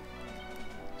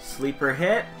 Sleeper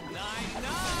hit.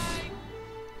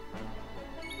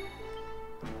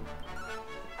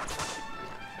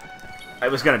 I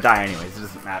was gonna die anyways, it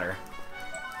doesn't matter.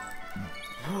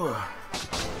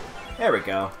 There we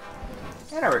go.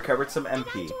 And I recovered some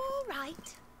MP.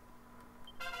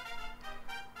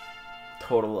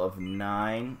 Total of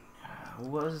 9.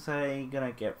 What was I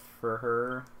gonna get for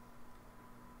her?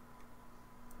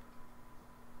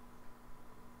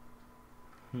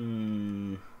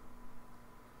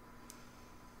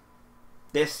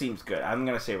 This seems good. I'm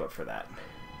gonna save up for that.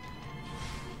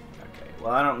 Okay,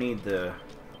 well I don't need the...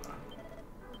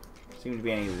 Seems to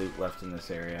be any loot left in this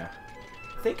area.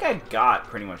 I think I got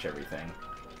pretty much everything.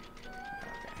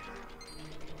 Okay.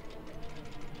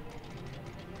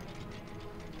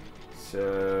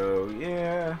 So,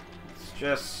 yeah. It's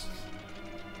just...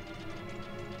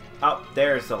 Oh,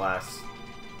 there's the last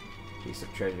piece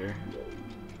of treasure.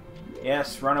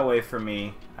 Yes, run away from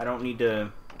me. I don't need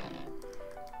to...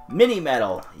 Mini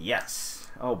medal! Yes!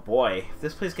 Oh boy. If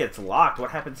this place gets locked,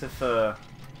 what happens if,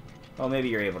 Well, maybe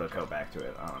you're able to go back to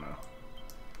it. I don't know.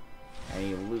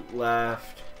 Any loot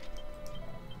left?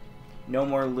 No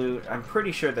more loot. I'm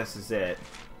pretty sure this is it.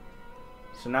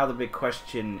 So now the big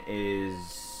question is...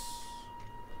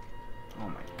 Oh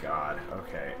my god.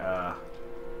 Okay,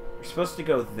 we're supposed to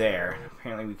go there.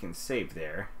 Apparently we can save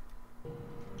there.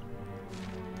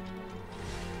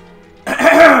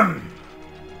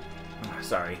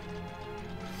 Sorry.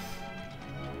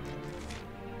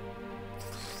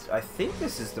 I think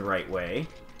this is the right way.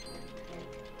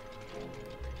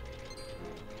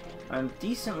 I'm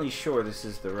decently sure this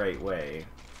is the right way.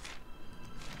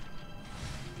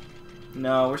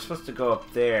 No, we're supposed to go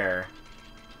up there.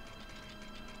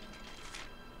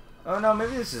 Oh no,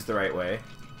 maybe this is the right way.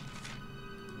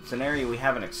 It's an area we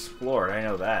haven't explored, I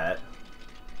know that.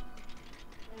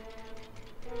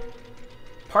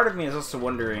 Part of me is also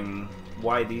wondering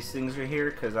why these things are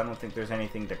here, because I don't think there's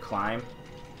anything to climb.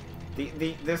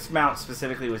 This mount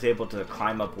specifically was able to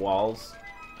climb up walls.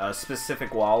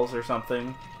 Specific walls or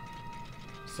something.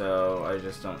 So, I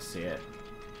just don't see it.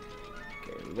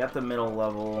 Okay, we got the middle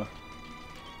level.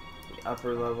 The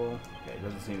upper level. Okay, it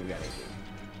doesn't seem we got anything.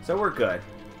 So we're good.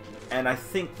 And I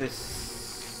think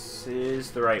this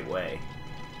is the right way.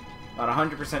 Not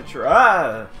 100% sure.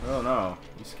 Ah! Oh no,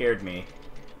 you scared me.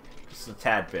 Just a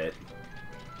tad bit.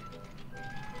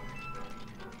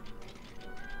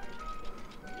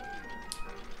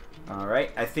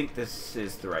 Alright, I think this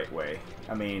is the right way.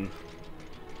 I mean,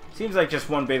 seems like just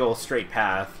one big old straight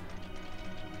path.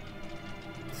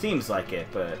 Seems like it,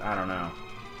 but I don't know.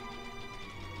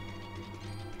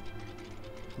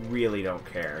 Really don't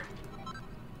care.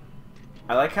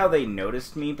 I like how they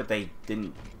noticed me, but they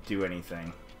didn't do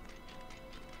anything.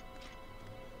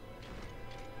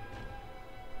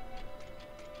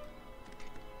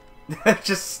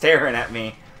 Just staring at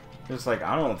me. Just like,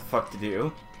 I don't know what the fuck to do.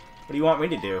 What do you want me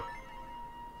to do?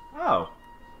 Oh.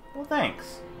 Well,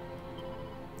 thanks.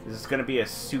 Is this gonna be a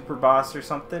super boss or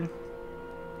something?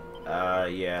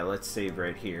 Yeah, let's save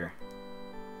right here.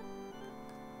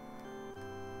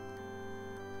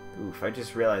 Oof, I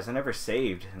just realized I never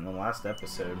saved in the last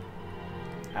episode.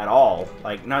 At all.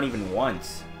 Like, not even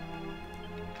once.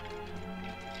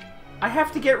 I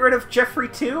have to get rid of Jeffrey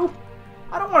too?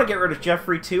 I don't want to get rid of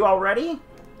Jeffrey too already.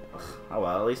 Ugh, oh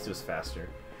well, at least it was faster.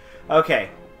 Okay.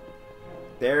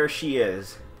 There she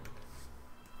is.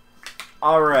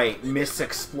 Alright, Miss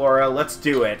Explorer, let's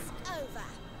do it. Over.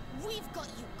 We've got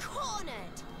you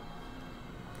cornered.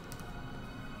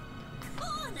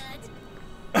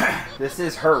 Cornered? This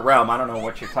is her realm. I don't know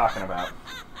what you're talking about.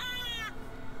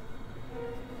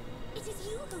 It is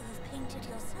you who have painted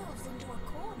yourselves into a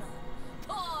corner.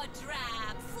 Poor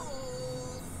drab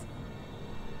fools!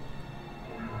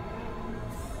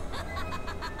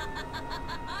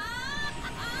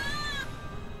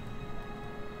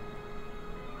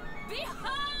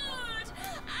 Behold!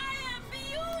 I am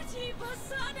beauty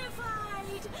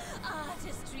personified!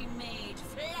 Artistry made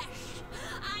flesh!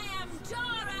 I am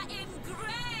Dora in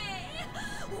grey!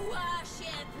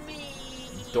 Worship me!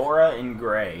 Dora in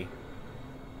gray.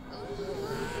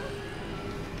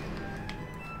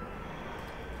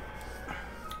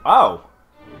 Oh!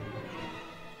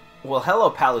 Well,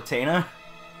 hello, Palutena.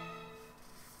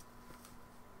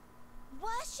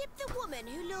 Worship the woman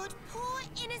who lured poor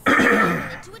innocent people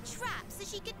into a trap so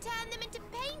she could turn them into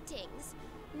paintings?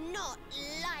 Not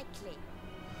likely.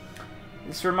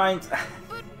 This reminds...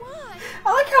 But why?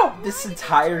 I like how this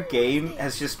entire game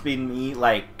has just been me,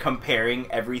 like,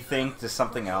 comparing everything to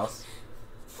something else.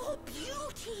 For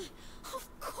beauty, of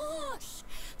course.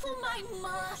 For my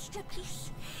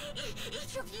masterpiece.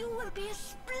 Each of you will be a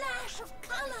splash of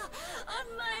color on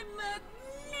my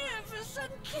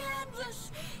magnificent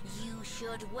canvas. You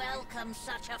should welcome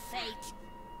such a fate.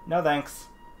 No thanks.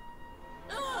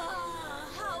 Ah,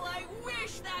 how I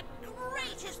wish that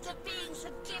greatest of beings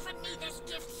had given me this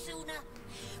gift sooner.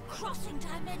 Crossing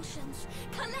dimensions,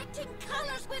 collecting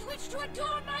colors with which to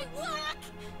adorn my work.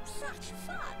 Such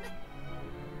fun.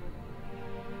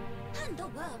 And the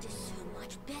world is so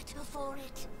much better for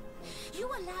it. You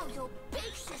allow your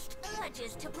basest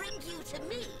urges to bring you to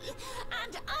me,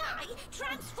 and I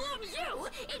transform you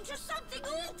into something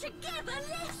altogether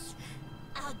less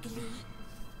ugly.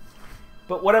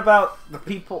 But what about the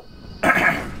people... Lie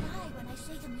when I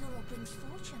say the mural brings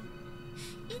fortune.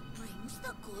 It brings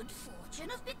the good fortune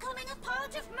of becoming a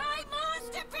part of my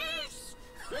masterpiece.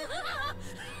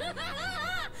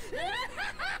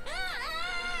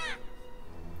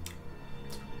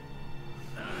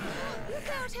 Look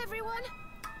out, everyone!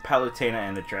 Palutena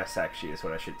and the dress, actually, is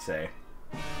what I should say.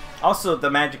 Also, the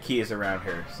magic key is around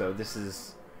her, so this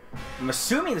is... I'm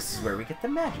assuming this is where we get the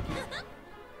magic key.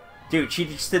 Dude, she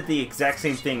just did the exact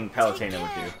same thing Palutena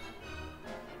would do.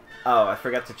 Oh, I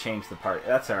forgot to change the part.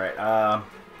 That's alright.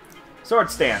 Sword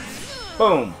stance.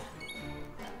 Boom.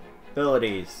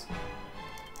 Abilities.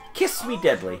 Kiss me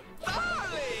deadly.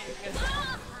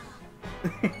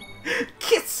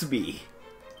 Kiss me.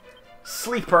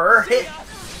 Sleeper hit.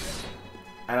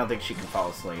 I don't think she can fall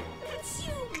asleep.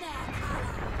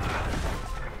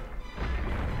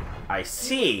 I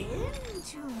see.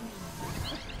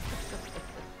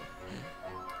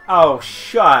 Oh,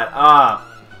 shut up.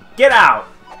 Get out.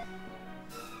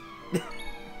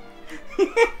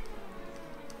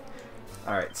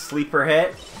 Alright, sleeper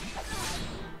hit.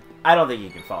 I don't think you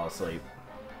can fall asleep.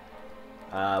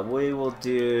 We will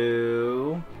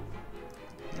do...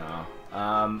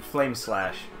 No. Flame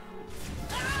slash.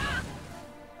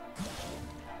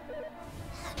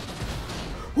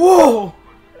 Whoa!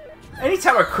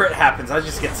 Anytime a crit happens, I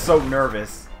just get so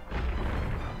nervous.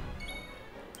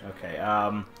 Okay,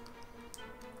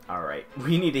 alright.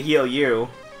 We need to heal you.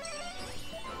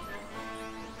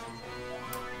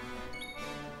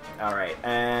 Alright,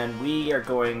 and we are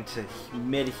going to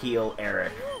mid-heal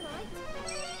Eric.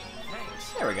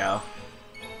 There we go.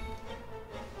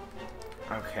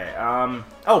 Okay,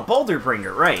 oh, Boulder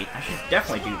Bringer, right. I should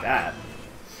definitely do that.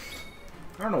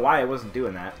 I don't know why I wasn't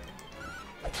doing that.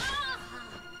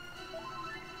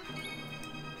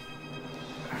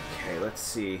 Okay, let's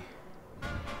see.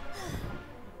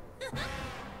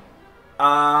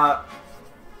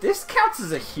 This counts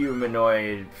as a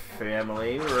humanoid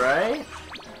family, right?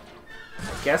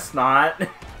 I guess not.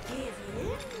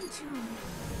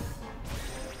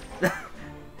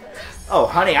 Oh,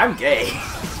 honey, I'm gay.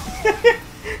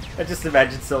 I just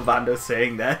imagine Sylvando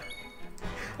saying that.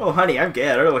 Oh, honey, I'm gay.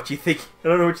 I don't know what you think. I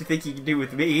don't know what you think you can do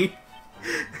with me.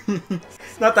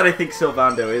 Not that I think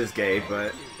Sylvando is gay,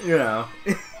 but you know.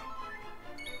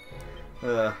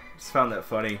 Just found that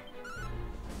funny.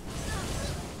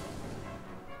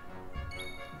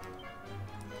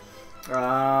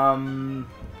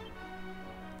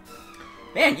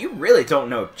 Man, you really don't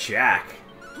know Jack.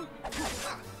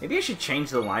 Maybe I should change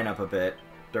the lineup a bit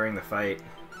during the fight.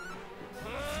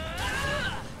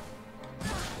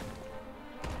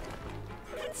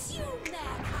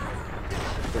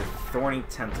 The thorny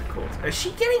tentacles. Is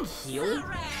she getting healed?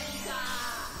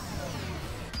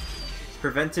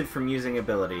 Prevented from using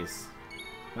abilities.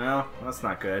 Well, that's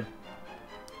not good.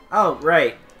 Oh,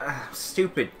 right.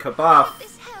 Stupid Kabuff.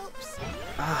 This helps.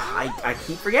 I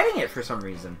keep forgetting it for some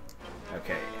reason.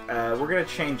 Okay, we're gonna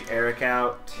change Eric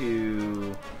out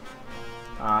to...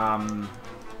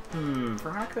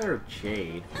 Veronica or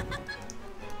Jade?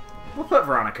 We'll put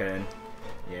Veronica in.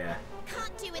 Yeah.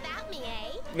 Can't do without me,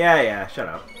 eh? Yeah, shut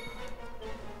up.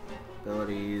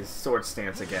 Abilities, sword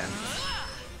stance again.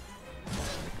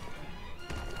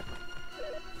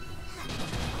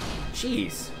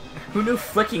 Jeez. Who knew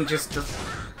flicking just does...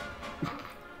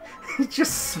 It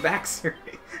just smacks her.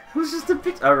 It was just a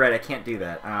bit... Oh, right, I can't do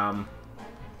that.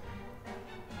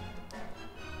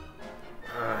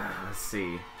 Let's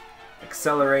see.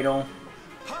 Accelerator.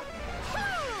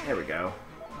 There we go.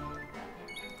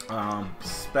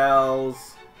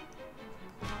 Spells.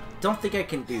 Don't think I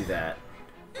can do that.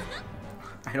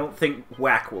 I don't think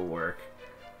whack will work.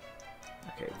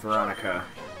 Okay, Veronica.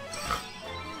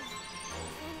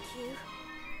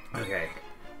 Okay.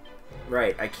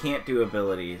 Right, I can't do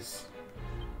abilities.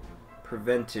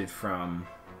 Prevented from...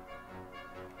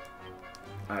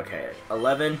 Okay,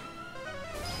 11.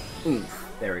 Oof,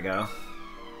 there we go.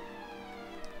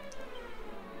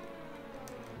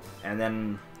 And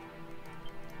then...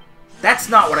 That's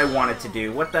not what I wanted to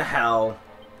do. What the hell?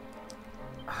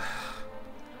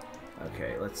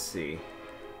 Okay, let's see.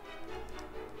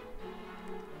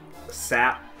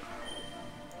 Sap.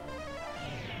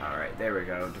 Alright, there we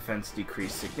go. Defense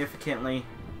decreased significantly.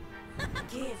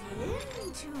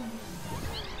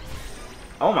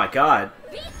 Oh my god.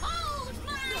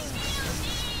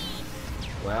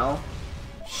 Well,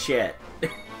 shit.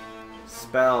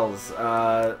 Spells.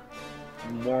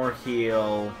 More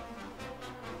heal.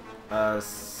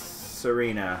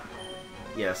 Serena.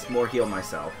 Yes, more heal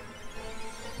myself.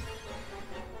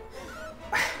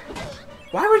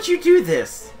 Why would you do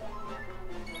this?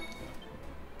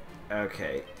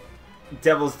 Okay.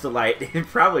 Devil's Delight. It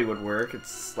probably would work.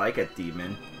 It's like a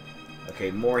demon. Okay,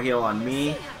 more heal on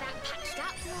me.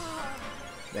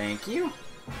 Thank you.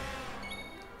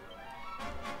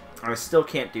 I still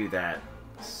can't do that.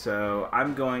 So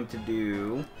I'm going to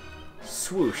do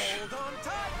swoosh.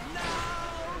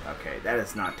 Okay, that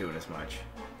is not doing as much.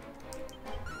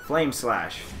 Flame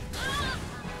slash.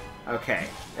 Okay,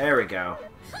 there we go.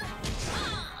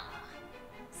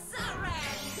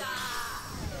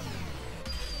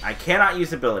 I cannot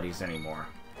use abilities anymore.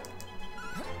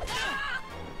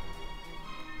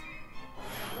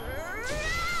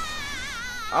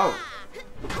 Oh.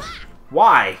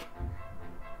 Why?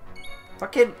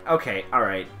 Fucking... Okay,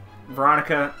 alright.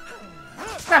 Veronica,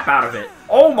 snap out of it.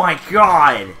 Oh my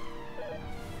god!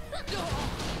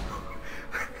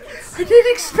 I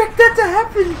didn't expect that to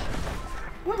happen!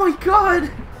 Oh my god!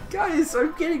 Guys,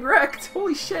 I'm getting wrecked!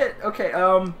 Holy shit! Okay,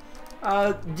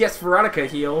 yes, Veronica,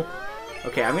 heal.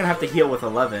 Okay, I'm gonna have to heal with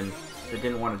 11. I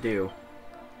didn't want to do.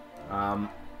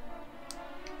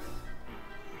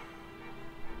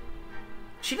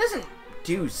 She doesn't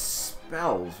do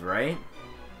spells, right?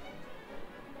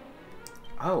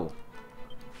 Oh.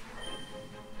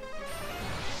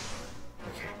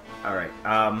 Okay, alright,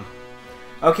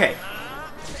 okay.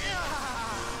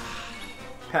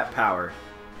 Pet power.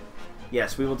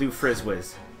 Yes, we will do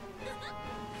Frizzwiz.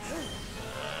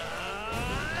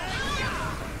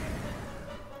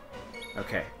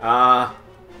 Okay, I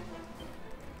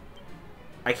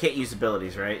can't use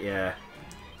abilities, right? Yeah.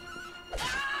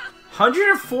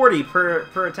 140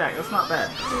 per attack. That's not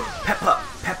bad.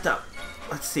 Pepped up.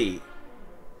 Let's see.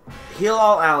 Heal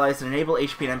all allies and enable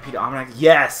HP and MP to automatically.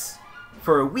 Yes!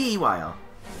 For a wee while.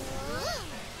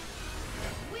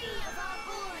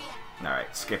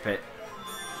 Alright, skip it.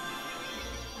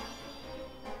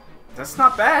 That's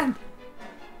not bad.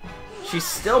 She's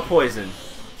still poisoned.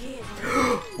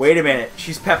 Wait a minute.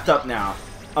 She's pepped up now.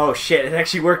 Oh shit, it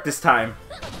actually worked this time.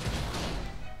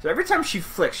 So every time she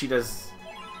flicks, she does...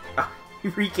 he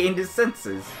regained his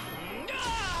senses.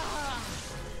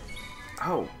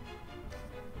 Oh.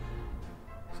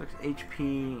 Looks like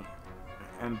HP,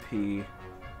 MP.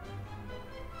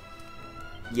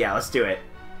 Yeah, let's do it.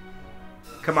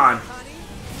 Come on.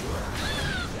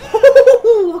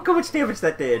 Look how much damage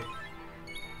that did.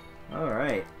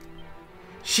 Alright.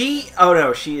 She... Oh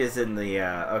no, she is in the...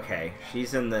 okay.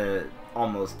 She's in the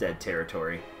almost dead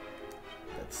territory.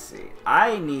 Let's see.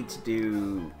 I need to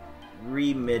do...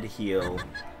 Re-mid heal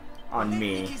on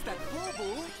me.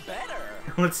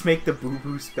 Let's make the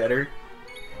boo-boos better.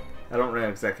 I don't know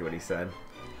exactly what he said.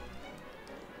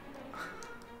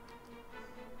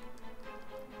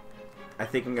 I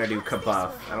think I'm gonna do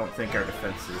Kabuff. I don't think our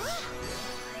defenses.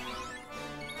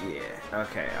 Yeah,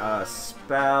 okay,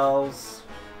 spells.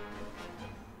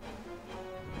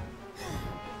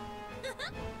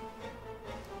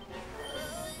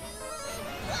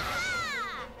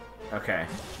 Okay.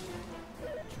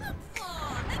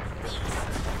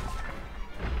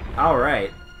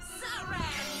 Alright.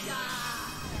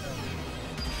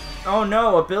 Oh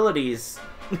no, abilities.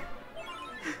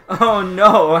 Oh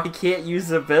no, I can't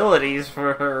use abilities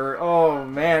for her. Oh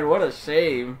man, what a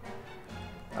shame.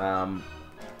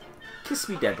 Kiss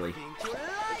me deadly.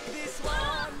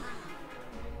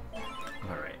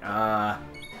 Alright,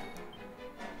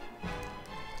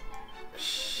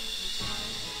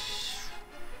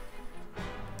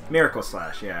 Miracle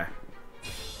Slash, yeah.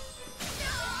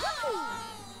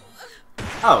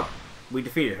 Oh, we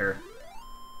defeated her.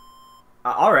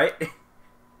 Alright.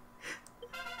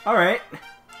 Alright.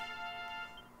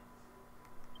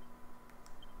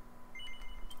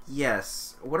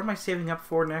 Yes. What am I saving up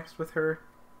for next with her?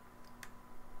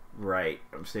 Right.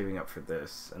 I'm saving up for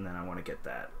this, and then I want to get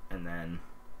that. And then...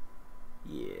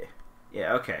 Yeah.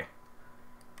 Yeah, okay.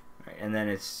 Alright, and then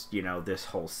it's, you know, this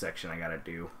whole section I gotta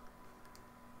do.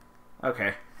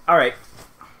 Okay. Alright.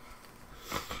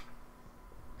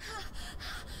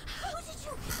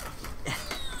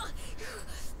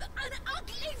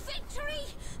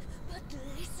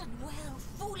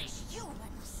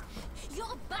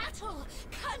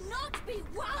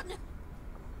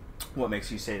 What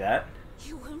makes you say that?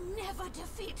 You will never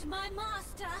defeat my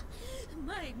master,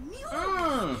 my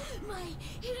mule, my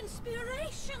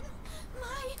inspiration,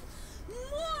 my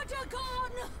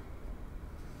Mordegon.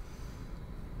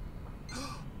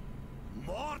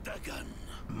 Mordegon.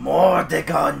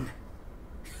 Mordegon.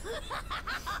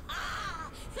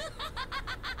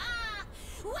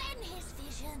 When his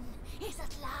vision is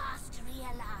at last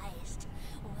realized,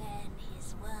 when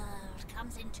his world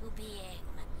comes into being,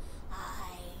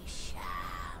 I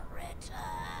shall return.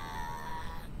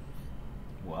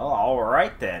 Well,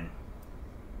 alright then.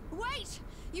 Wait!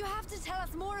 You have to tell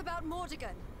us more about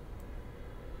Mordegon.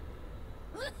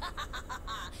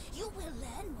 You will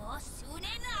learn more soon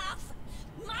enough.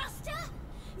 Master,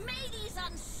 may these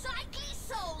unsightly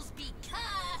souls be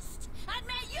cursed, and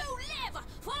may you live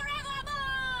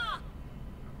forevermore!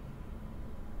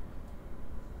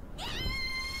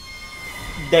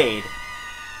 Dade.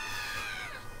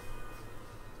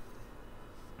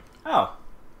 Oh.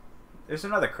 There's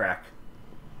another crack.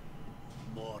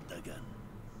 Mordegon.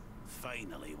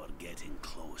 Finally, we're getting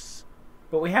close.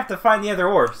 But we have to find the other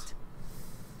orbs.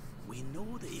 We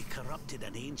know that he corrupted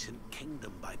an ancient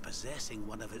kingdom by possessing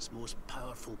one of its most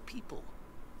powerful people.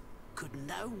 Could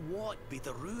now what be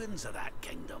the ruins of that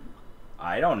kingdom?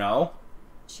 I don't know.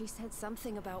 She said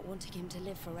something about wanting him to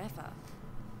live forever.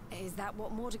 Is that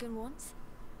what Mordegon wants?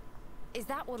 Is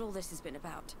that what all this has been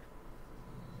about?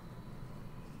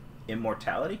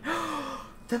 Immortality?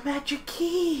 The magic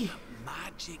key!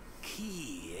 Magic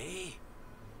key, eh?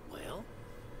 Well,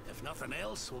 if nothing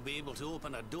else, we'll be able to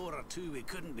open a door or two we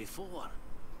couldn't before.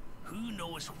 Who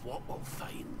knows what we'll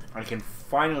find? I can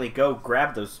finally go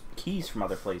grab those keys from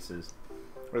other places.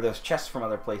 Or those chests from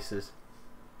other places.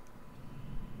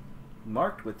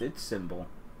 Marked with its symbol.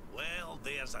 Well,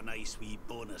 there's a nice wee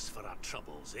bonus for our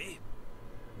troubles, eh?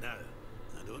 Now,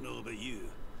 I don't know about you,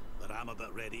 but I'm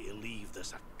about ready to leave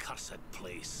this accursed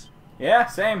place. Yeah,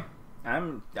 same. I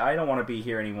don't want to be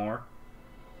here anymore.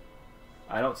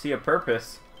 I don't see a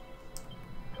purpose.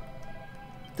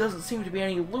 Doesn't seem to be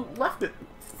any loot left.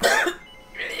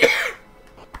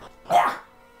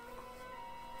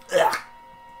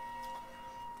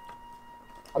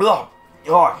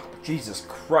 Oh, Jesus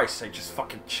Christ, I just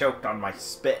fucking choked on my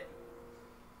spit.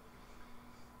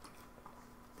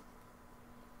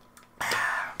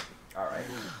 Alright.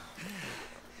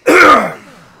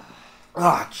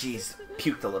 Oh, jeez.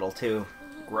 Puked a little, too.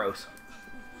 Gross.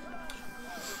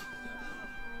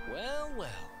 Well, well.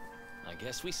 I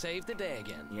guess we saved the day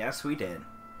again. Yes, we did.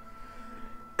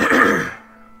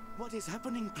 What is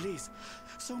happening, please?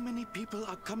 So many people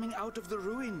are coming out of the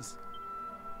ruins.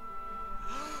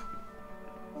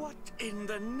 What in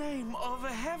the name of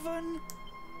heaven?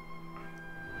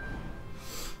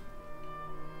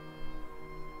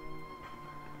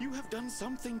 You have done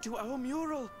something to our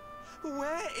mural.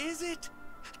 Where is it?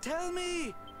 Tell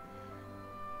me.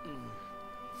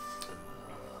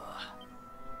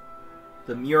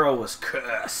 The mural was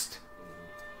cursed.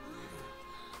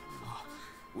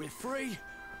 We're free.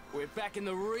 We're back in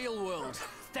the real world.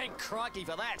 Thank crikey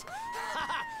for that.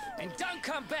 And don't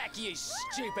come back, you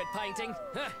stupid painting.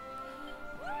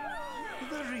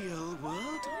 The real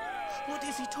world? What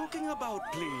is he talking about,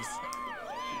 please?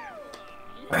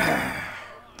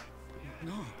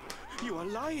 No, you are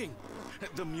lying.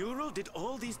 The mural did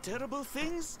all these terrible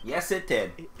things? Yes, it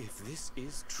did. If this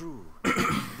is true,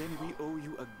 then we owe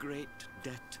you a great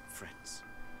debt, friends.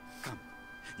 Come,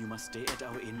 you must stay at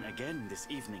our inn again this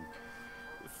evening.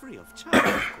 Free of charge,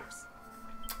 of course.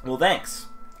 Well, thanks.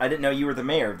 I didn't know you were the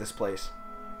mayor of this place.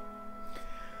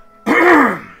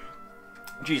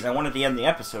 Jeez, I wanted to end the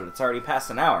episode. It's already past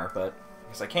an hour, but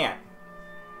I guess I can't.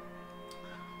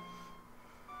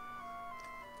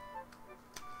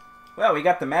 Well, we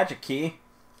got the magic key.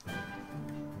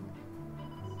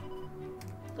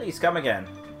 Please come again.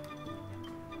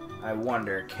 I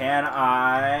wonder, can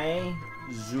I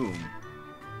zoom?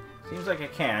 Seems like I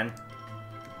can,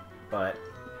 but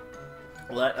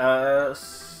let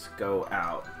us go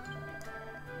out.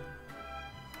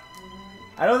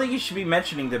 I don't think you should be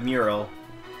mentioning the mural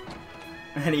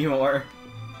anymore.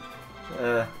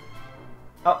 Oh,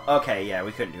 okay, yeah,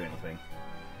 we couldn't do anything.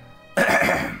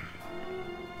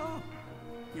 Oh,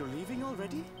 you're leaving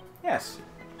already? Yes.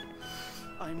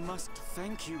 I must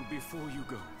thank you before you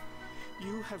go.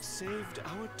 You have saved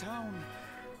our town.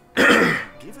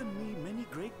 Given me many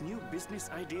great new business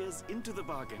ideas into the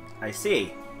bargain. I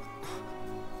see.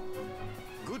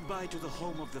 Goodbye to the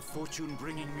home of the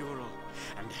fortune-bringing mural,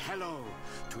 and hello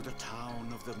to the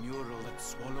town of the mural that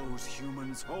swallows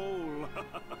humans whole.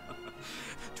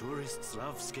 Tourists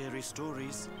love scary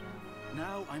stories.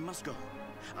 Now I must go.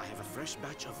 I have a fresh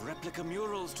batch of replica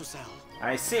murals to sell.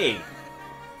 I see.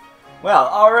 Well,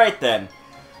 alright then.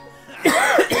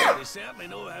 They certainly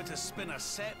know how to spin a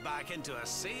setback into a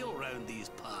sail round these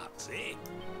parts, eh?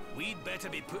 We'd better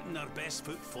be putting our best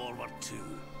foot forward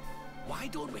too. Why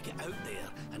don't we get out there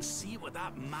and see what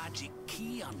that magic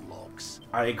key unlocks?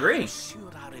 I agree. I'm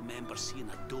sure I remember seeing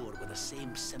a door with the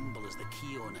same symbol as the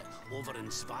key on it over in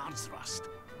Svardsrust.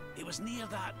 It was near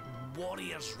that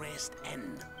Warrior's Rest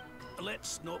Inn.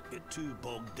 Let's not get too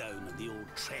bogged down in the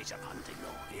old treasure hunting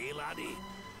though, eh laddie?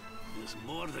 It's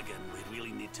Mordegon we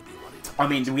really need to be worried about. I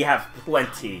mean, we have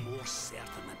plenty. I'm more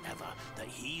certain than ever that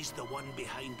he's the one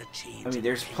behind the change. I mean,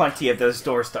 there's plenty of those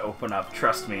doors to open up,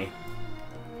 trust me.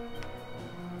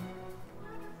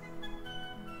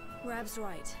 Rab's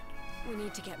right. We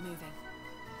need to get moving.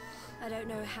 I don't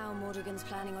know how Mordegon's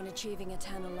planning on achieving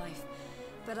eternal life,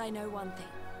 but I know one thing.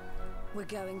 We're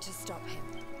going to stop him.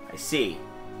 I see.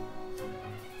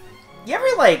 You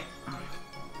ever, like...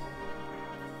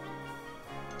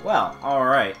 Well,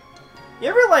 alright. You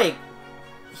ever, like...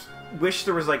 wish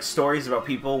there was, like, stories about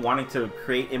people wanting to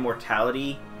create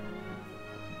immortality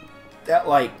that,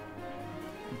 like,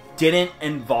 didn't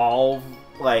involve,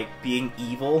 like, being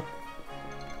evil.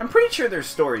 I'm pretty sure there's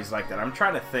stories like that. I'm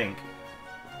trying to think.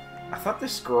 I thought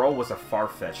this girl was a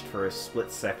far-fetched for a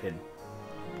split second.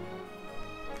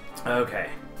 Okay.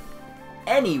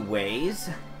 Anyways.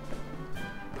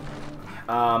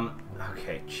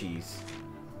 Okay, jeez.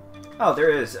 Oh, there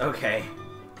is. Okay.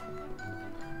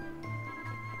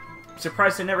 I'm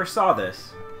surprised I never saw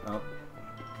this. Oh.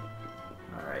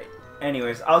 Alright.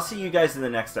 Anyways, I'll see you guys in the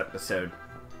next episode.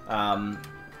 I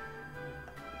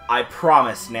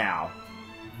promise now.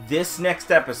 This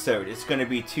next episode is going to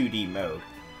be 2D mode.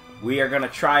 We are going to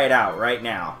try it out right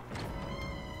now.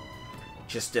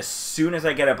 Just as soon as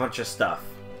I get a bunch of stuff.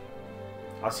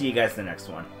 I'll see you guys in the next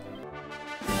one.